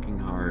so fucking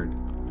hard.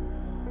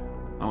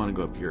 I want to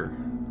go up here.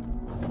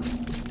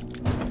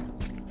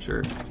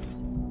 Sure.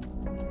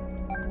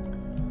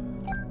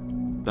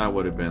 That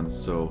would have been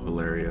so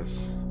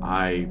hilarious.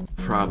 I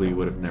probably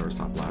would have never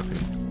stopped laughing.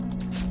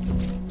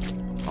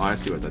 Oh, I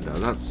see what that does.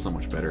 That's so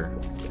much better.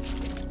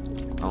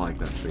 I like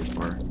that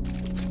spacebar.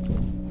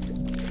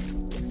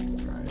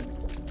 Right.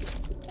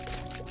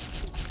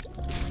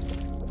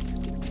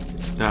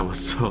 That was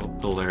so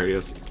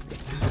hilarious.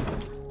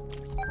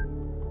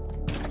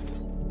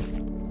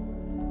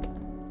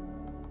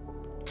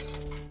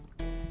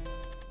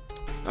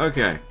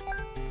 Okay.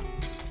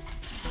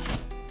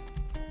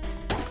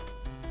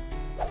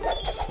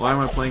 Why am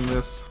I playing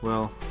this?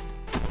 Well,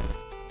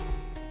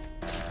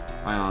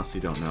 I honestly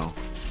don't know.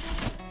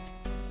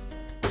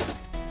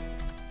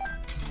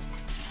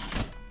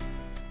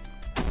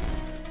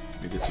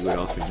 We can see what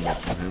else we can get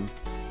from him.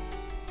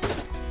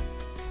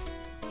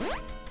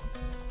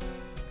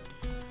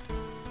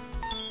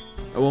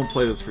 I won't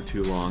play this for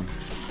too long.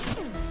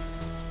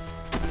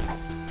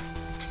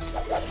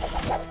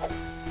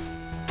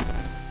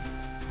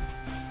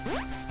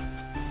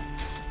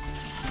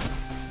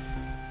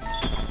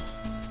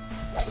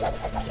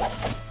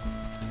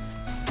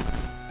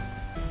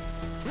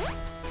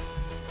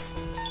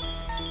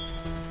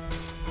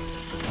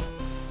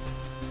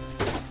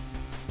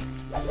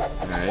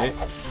 Alright.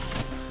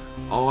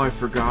 Oh, I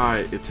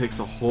forgot. It takes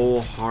a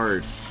whole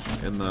heart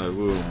in the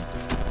womb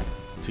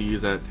to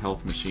use that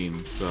health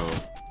machine, so...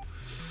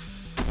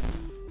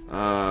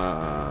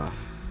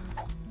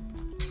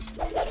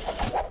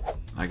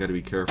 I gotta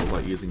be careful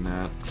about using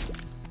that.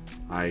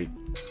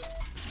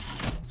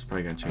 It's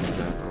probably gonna change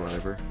that or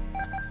whatever.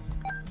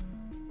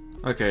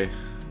 Okay,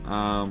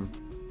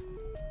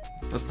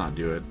 let's not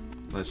do it.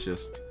 Let's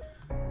just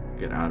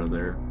get out of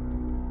there.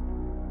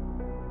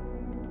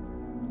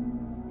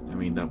 I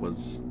mean, that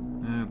was...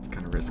 it's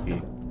kind of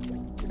risky.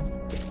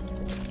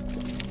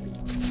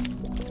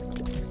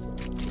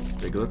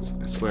 Piglets,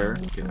 I swear,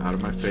 get out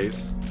of my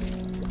face.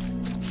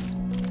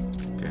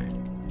 Okay.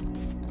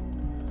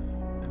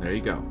 And there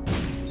you go.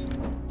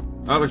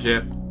 Oh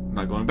shit. I'm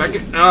not going back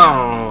in.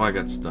 Oh, I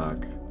got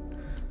stuck.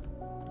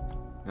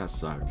 That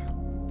sucked.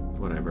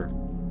 Whatever.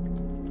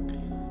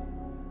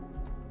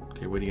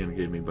 Okay, what are you gonna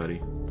give me,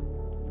 buddy?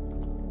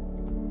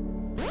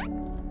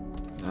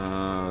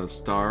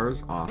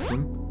 Stars,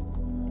 awesome.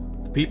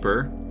 The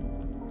peeper.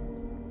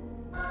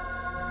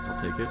 I'll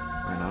take it.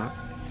 Why not?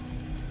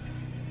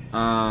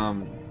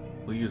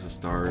 We'll use the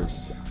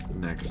stars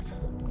next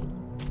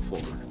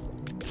folder.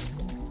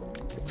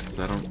 Cause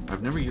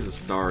I've never used the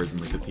stars in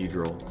the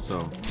cathedral,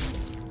 so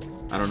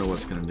I don't know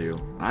what's gonna do.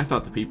 I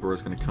thought the peeper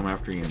was gonna come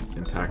after me and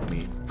attack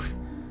me.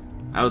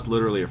 I was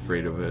literally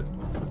afraid of it.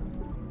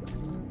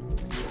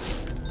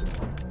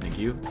 Thank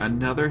you.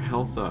 Another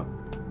health up.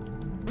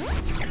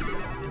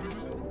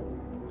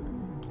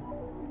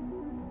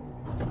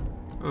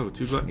 Oh,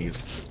 2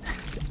 gluttonies.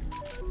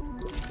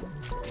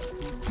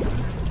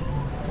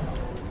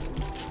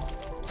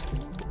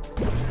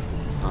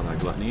 Saw that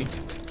gluttony.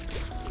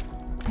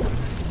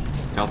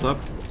 Health up.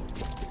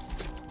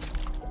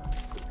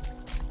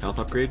 Health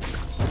upgrade?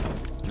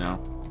 No.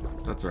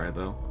 That's alright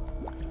though.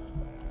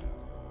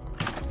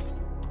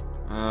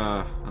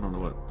 I don't know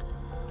what.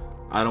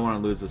 I don't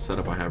want to lose the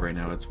setup I have right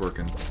now. It's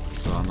working.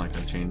 So I'm not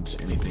going to change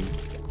anything.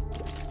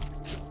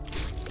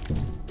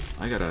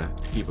 I gotta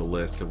keep a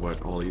list of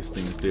what all these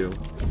things do.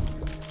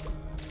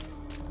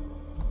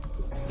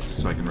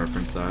 so I can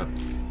reference that.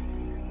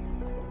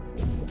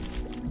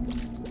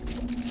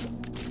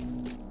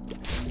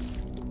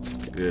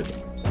 Good.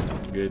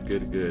 Good,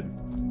 good, good.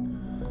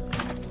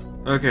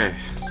 Okay,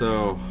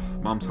 so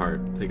Mom's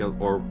Heart. Take out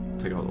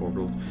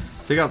orbitals.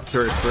 Take out the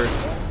turret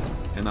first.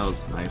 And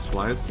those nice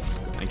flies.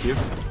 Thank you.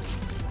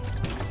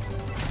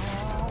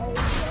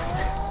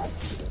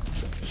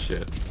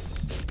 Shit.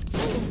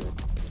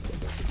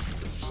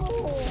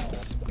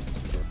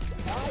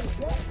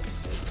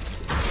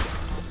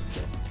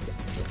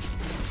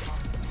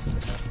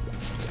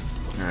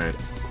 Alright.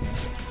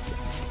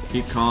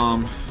 Keep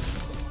calm.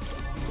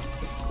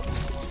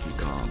 Just keep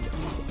calm.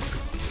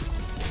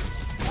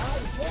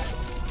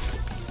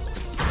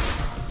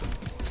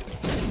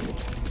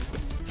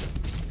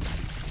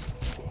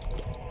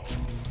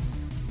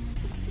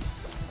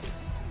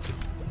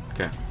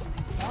 Okay.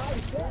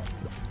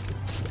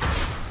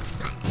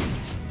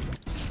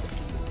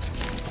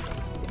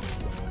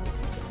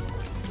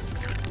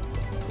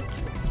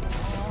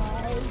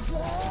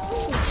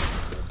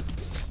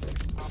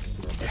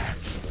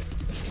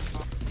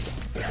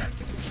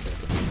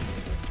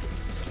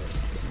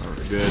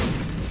 We're good.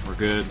 We're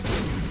good.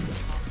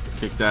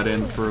 Kick that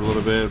in for a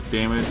little bit of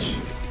damage.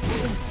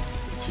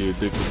 To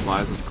Duke the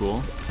Flies is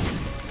cool.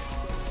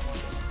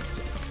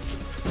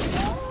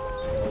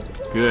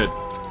 Good.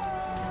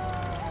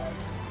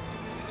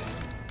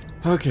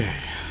 Okay.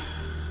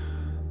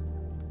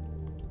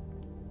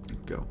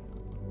 Go.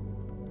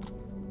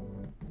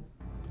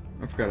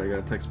 I forgot I got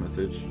a text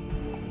message.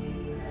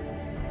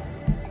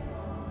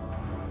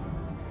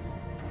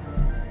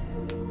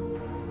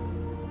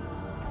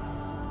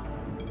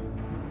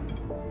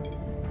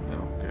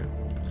 Oh, okay.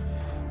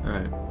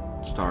 Alright.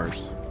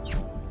 Stars.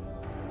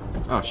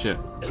 Oh, shit.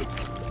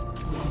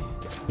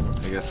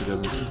 I guess it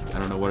doesn't... I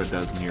don't know what it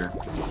does in here.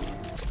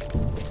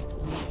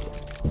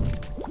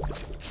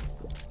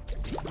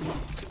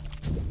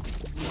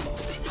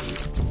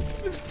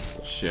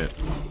 Shit.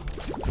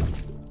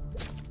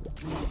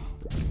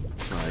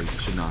 I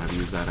should not have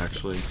used that,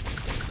 actually.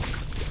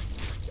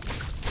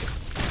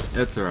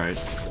 It's alright.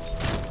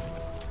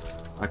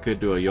 I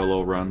could do a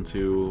YOLO run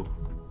to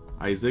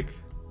Isaac.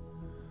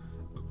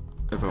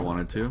 If I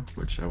wanted to,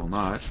 which I will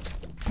not.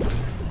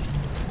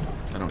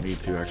 I don't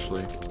need to,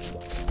 actually.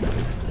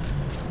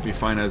 Be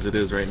fine as it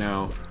is right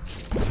now.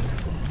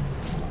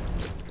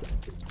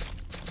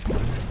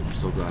 I'm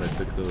so glad I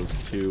took those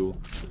two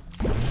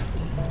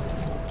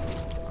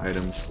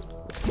items.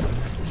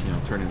 You know,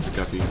 turn into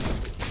Guppy.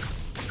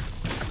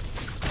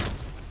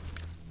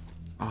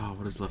 Oh,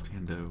 what does left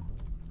hand do?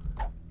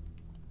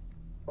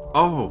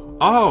 Oh!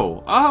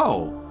 Oh!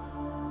 Oh!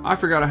 I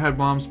forgot I had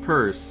Mom's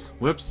purse.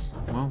 Whoops.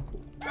 Well.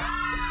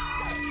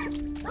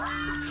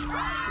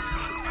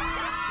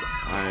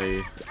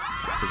 I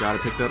forgot to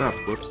pick that up.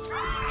 Whoops.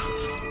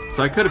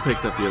 So I could have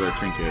picked up the other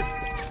trinket.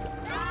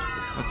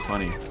 That's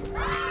funny.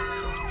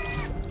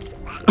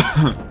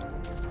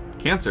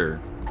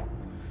 Cancer.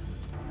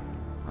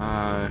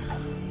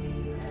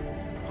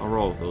 I'll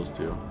roll with those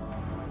two.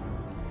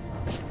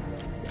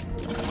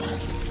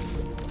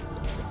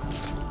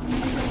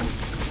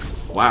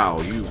 Wow,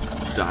 you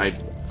died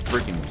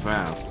freaking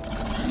fast.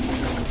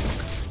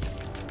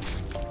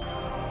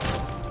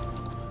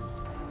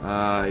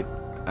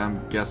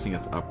 I'm guessing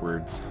it's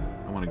upwards.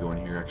 I want to go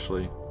in here,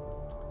 actually.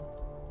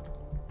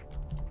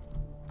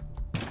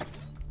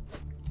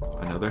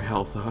 Another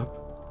health up.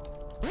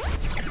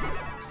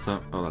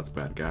 Oh, that's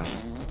bad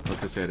gas. I was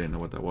gonna say I didn't know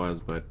what that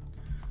was, but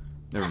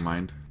never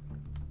mind.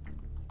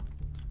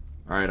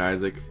 Alright,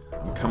 Isaac.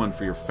 I'm coming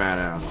for your fat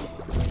ass.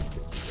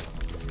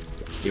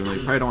 Even though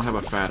you probably don't have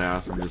a fat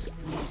ass, I'm just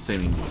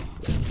saying...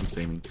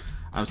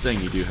 I'm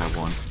saying you do have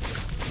one.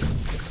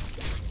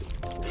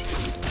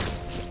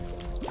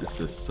 This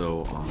is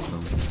so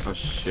awesome. Oh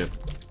shit.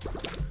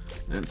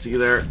 Didn't see you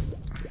there.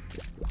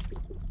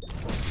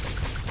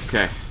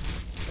 Okay.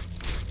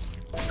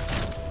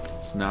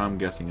 So now I'm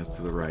guessing it's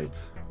to the right.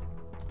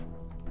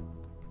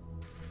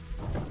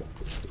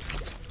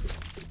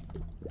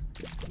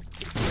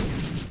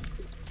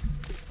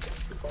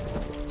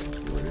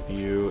 Get rid of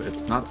you.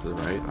 It's not to the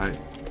right.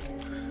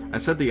 I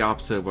said the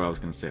opposite of what I was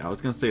going to say. I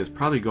was going to say it's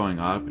probably going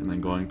up and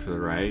then going to the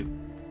right.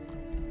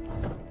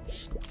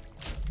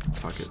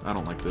 Fuck it. I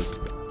don't like this.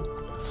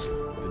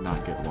 Did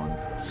not get one.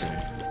 Okay.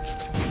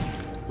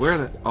 Where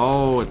the...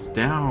 Oh, it's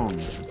down.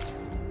 It's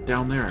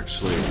down there,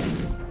 actually.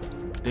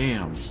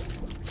 Damn.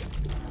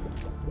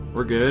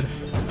 We're good.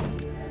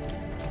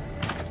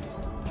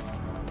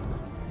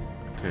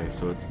 Okay,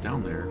 so it's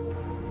down there.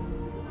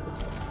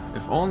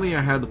 If only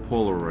I had the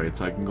Polaroid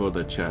so I can go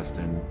to the chest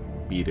and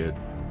beat it.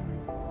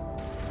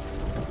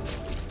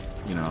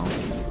 You know.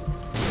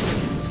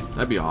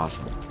 That'd be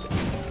awesome.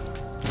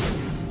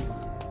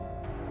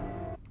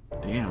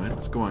 Damn,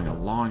 it's going a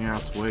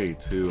long-ass way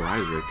to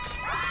Isaac.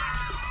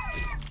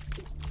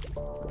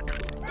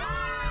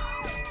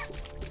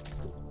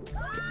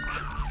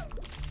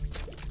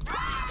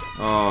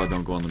 Oh,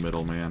 don't go in the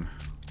middle, man.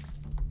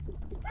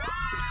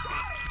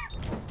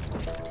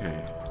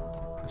 Okay.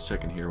 Let's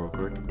check in here real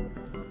quick.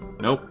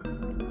 Nope.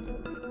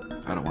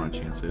 I don't want to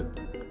chance it.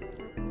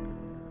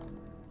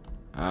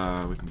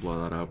 We can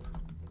blow that up.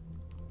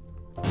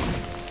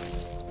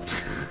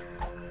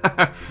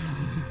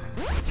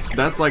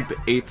 That's like the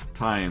 8th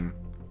time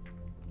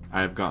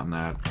I've gotten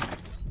that.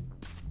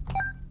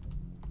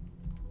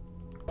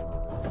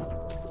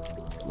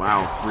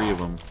 Wow, 3 of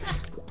them.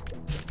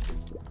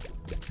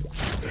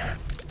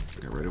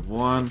 Get rid of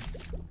 1.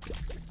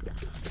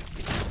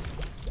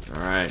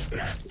 Alright.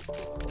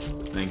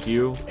 Thank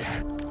you.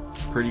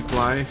 Pretty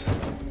fly.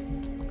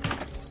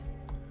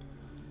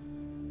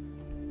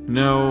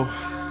 No.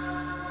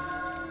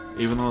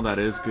 Even though that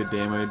is good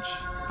damage,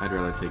 I'd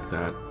rather take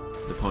that.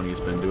 The pony's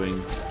been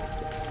doing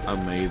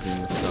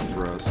amazing stuff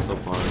for us so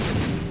far.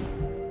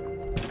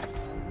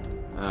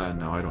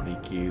 No, I don't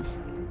need keys.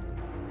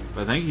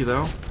 But thank you,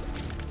 though.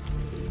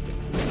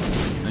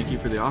 Thank you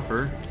for the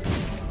offer.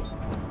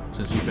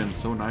 Since you've been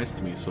so nice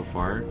to me so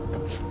far.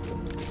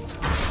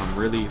 I'm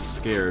really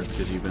scared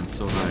because you've been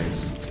so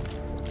nice.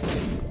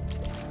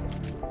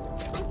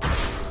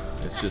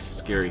 It's just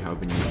scary how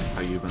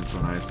you've been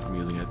so nice. I'm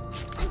using it.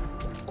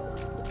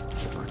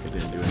 Fuck, I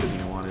didn't do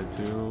anything I wanted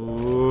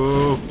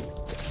to.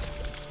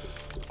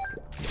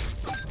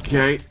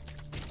 Okay.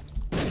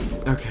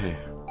 Okay.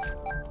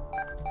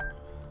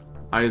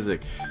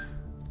 Isaac.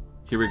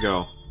 Here we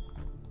go.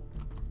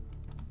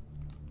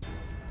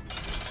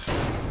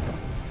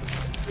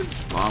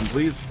 Bomb,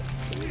 please.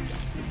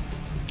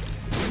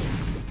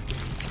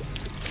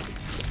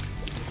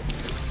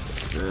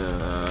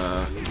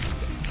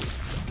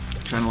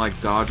 Trying to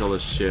like dodge all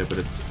this shit, but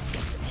it's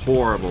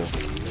horrible.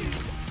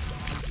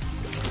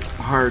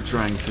 Hard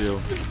trying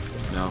to.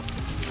 No.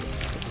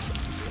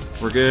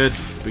 We're good.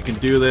 We can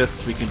do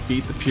this. We can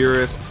beat the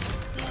Purist.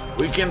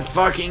 We can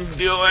fucking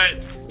do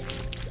it!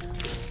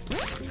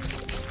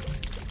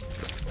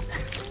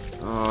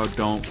 Oh,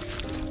 don't.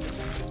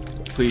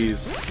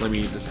 Please, let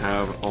me just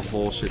have a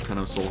whole shit ton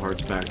of soul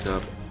hearts backed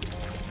up.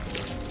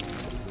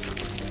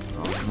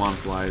 Oh, come on,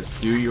 flies.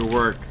 Do your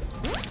work.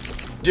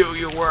 Do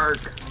your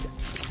work!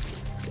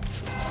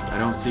 I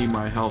don't see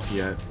my health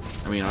yet.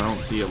 I mean, I don't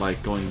see it,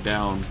 like, going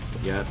down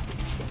yet.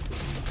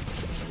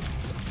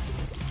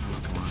 Oh,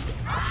 come on.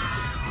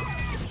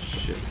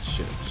 Shit,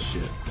 shit,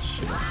 shit,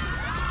 shit.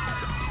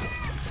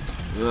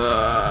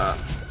 Ugh.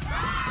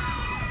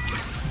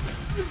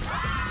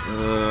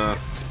 Ugh.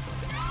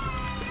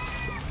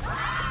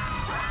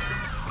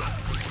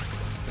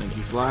 Thank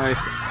you, fly.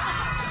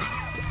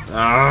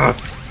 Ah!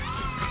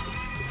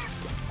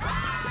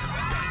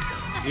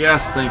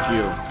 Yes, thank you.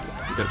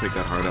 You gotta pick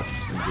that heart up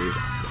just in case.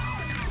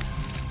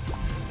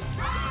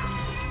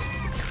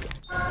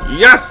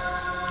 Yes!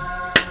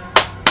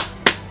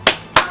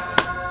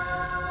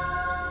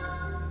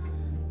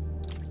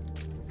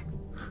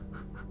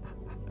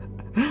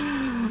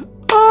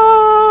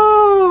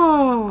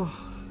 Oh!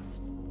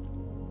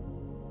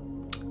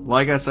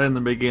 Like I said in the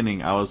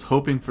beginning, I was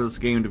hoping for this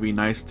game to be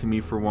nice to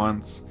me for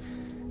once.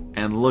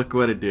 And look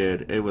what it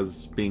did. It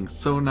was being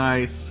so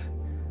nice.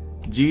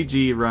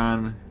 GG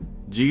run.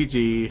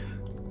 GG.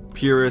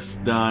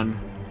 Purist done.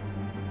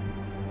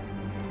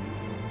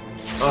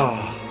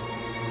 Oh.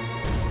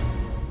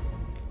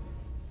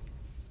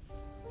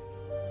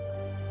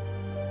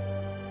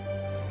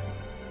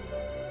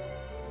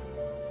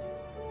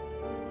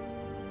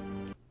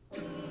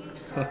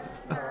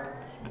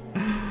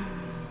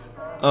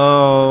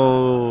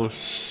 Oh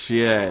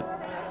shit.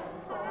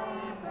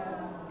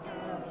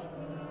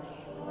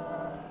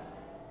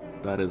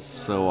 That is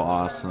so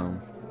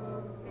awesome.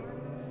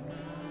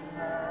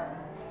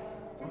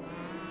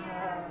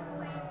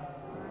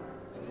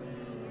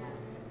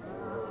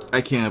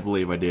 I can't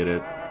believe I did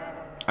it.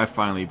 I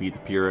finally beat the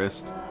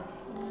Purist.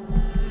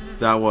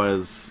 That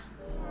was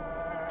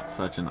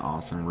such an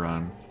awesome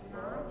run.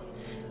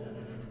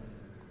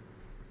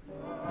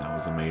 That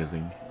was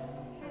amazing.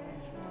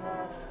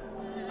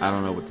 I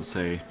don't know what to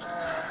say.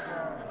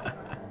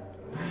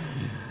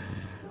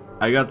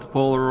 I got the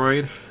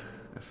Polaroid.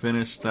 I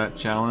finished that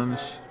challenge.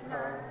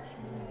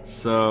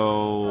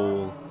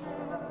 So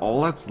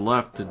all that's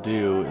left to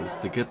do is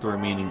to get the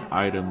remaining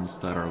items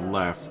that are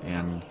left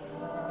and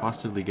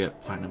possibly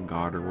get Platinum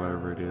God or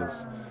whatever it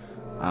is.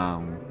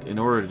 In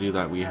order to do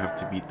that, we have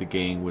to beat the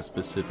game with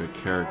specific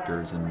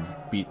characters and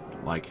beat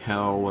like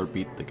Hell or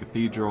beat the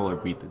Cathedral or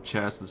beat the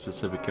chest with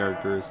specific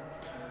characters.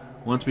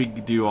 Once we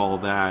do all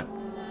that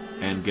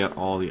and get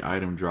all the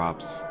item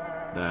drops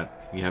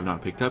that we have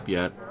not picked up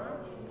yet,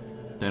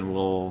 then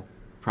we'll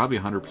probably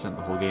 100%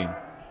 the whole game.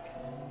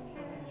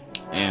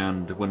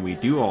 And when we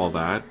do all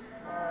that,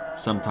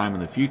 sometime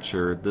in the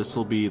future, this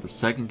will be the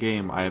second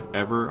game I have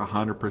ever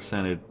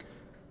 100%ed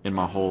in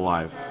my whole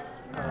life.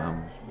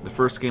 The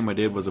first game I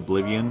did was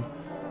Oblivion.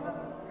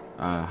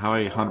 How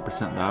I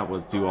 100% that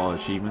was do all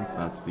achievements.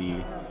 That's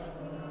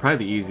probably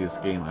the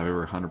easiest game I've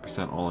ever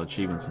 100% all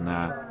achievements in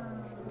that.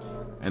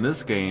 In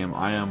this game,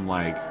 I am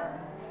like,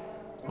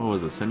 what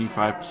was it,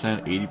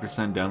 75%,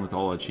 80% done with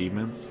all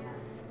achievements.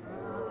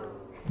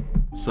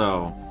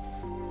 So,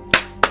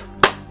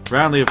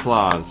 round the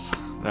applause.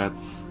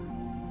 That's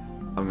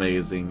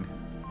amazing.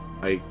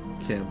 I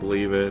can't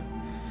believe it.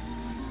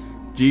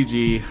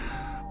 GG.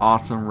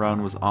 Awesome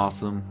run was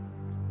awesome.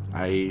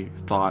 I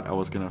thought I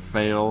was gonna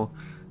fail,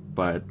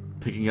 but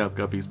picking up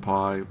Guppy's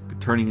paw,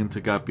 turning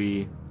into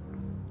Guppy,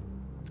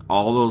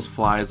 all those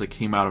flies that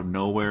came out of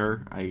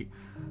nowhere. I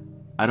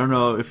don't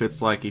know if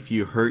it's like if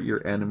you hurt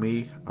your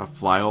enemy, a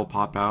fly will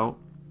pop out,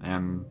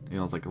 and you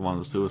know it's like one of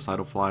the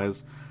suicidal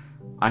flies.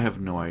 I have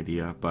no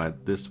idea,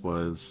 but this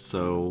was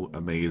so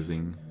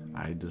amazing.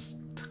 I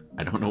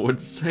don't know what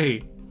to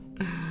say.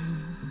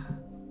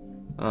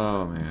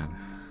 Oh man.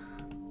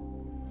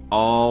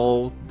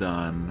 All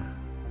done.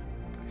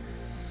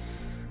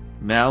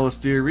 Now let's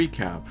do a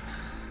recap.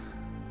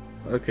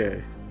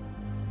 Okay.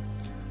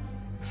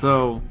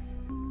 So,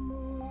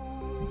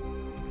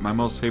 my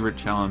most favorite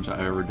challenge I've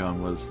ever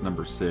done was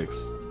number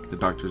 6, the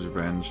Doctor's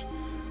Revenge.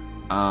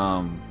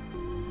 I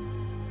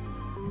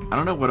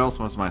don't know what else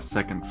was my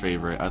second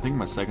favorite. I think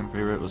my second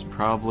favorite was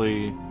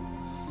probably...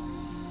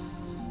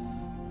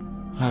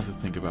 I have to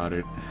think about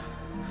it.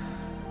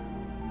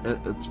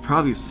 It's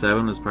probably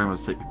 7 is probably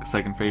my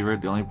second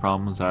favorite. The only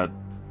problem is that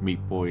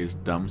Meat Boy is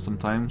dumb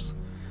sometimes.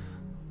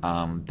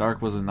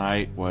 Dark Was a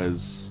Night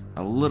was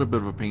a little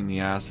bit of a pain in the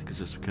ass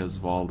just because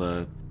of all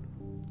the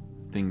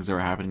things that were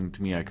happening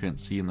to me I couldn't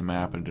see in the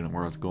map and I didn't know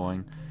where I was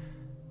going.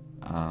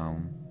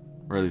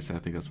 Or at least I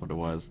think that's what it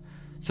was.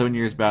 7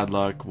 Years Bad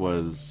Luck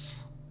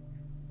was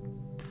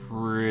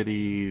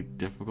pretty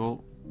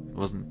difficult. It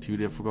wasn't too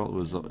difficult.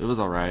 It was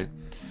alright.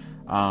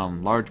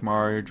 Large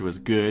Marge was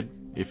good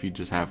if you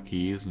just have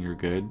keys and you're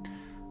good.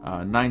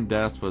 9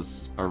 Deaths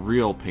was a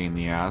real pain in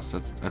the ass.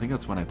 I think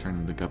that's when I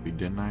turned into Guppy,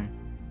 didn't I?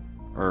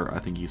 Or I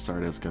think you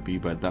started as Guppy,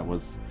 but that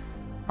was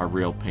a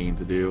real pain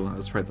to do.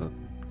 That's probably the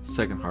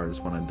second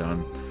hardest one I've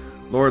done.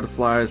 Lord of the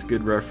Flies,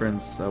 good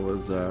reference. That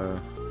was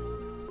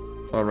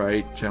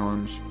alright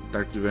challenge.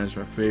 Dr. Revenge,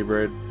 my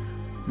favorite.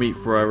 Meet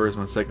Forever is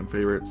my second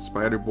favorite.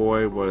 Spider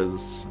Boy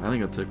was, I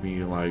think it took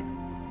me like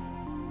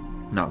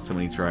not so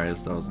many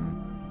tries. That was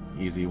an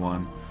easy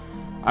one.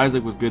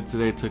 Isaac was good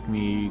today. It took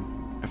me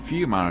a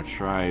few amount of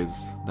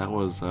tries. That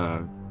was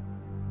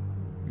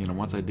you know,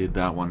 once I did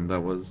that one,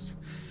 that was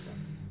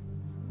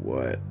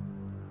what?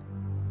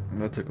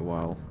 That took a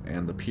while.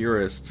 And the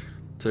Purist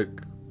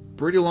took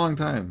pretty long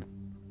time.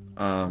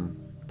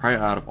 Probably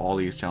out of all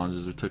these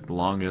challenges, it took the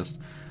longest.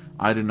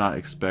 I did not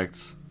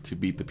expect to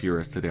beat the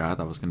Purist today. I thought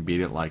I was going to beat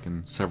it like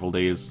in several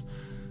days,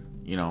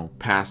 you know,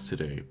 past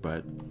today.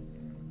 But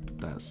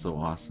that's so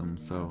awesome.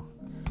 So,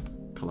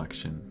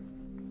 collection.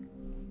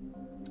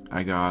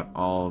 I got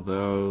all of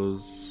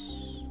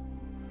those.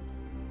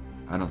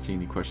 I don't see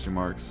any question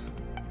marks.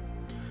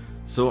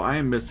 So I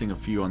am missing a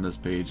few on this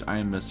page. I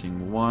am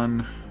missing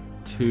 1,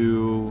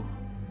 2,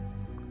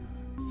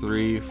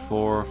 3,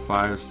 4,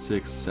 5,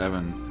 6,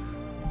 7.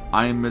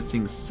 I am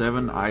missing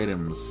 7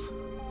 items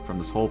from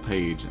this whole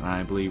page, and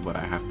I believe what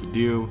I have to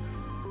do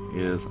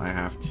is I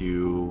have to,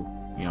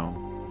 you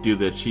know, do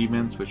the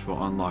achievements, which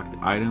will unlock the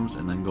items,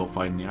 and then go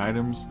find the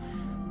items,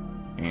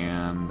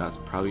 and that's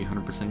probably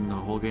 100% the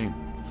whole game.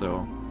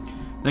 So,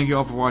 thank you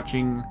all for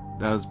watching.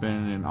 That has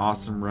been an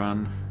awesome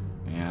run,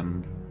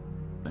 and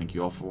thank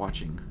you all for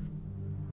watching.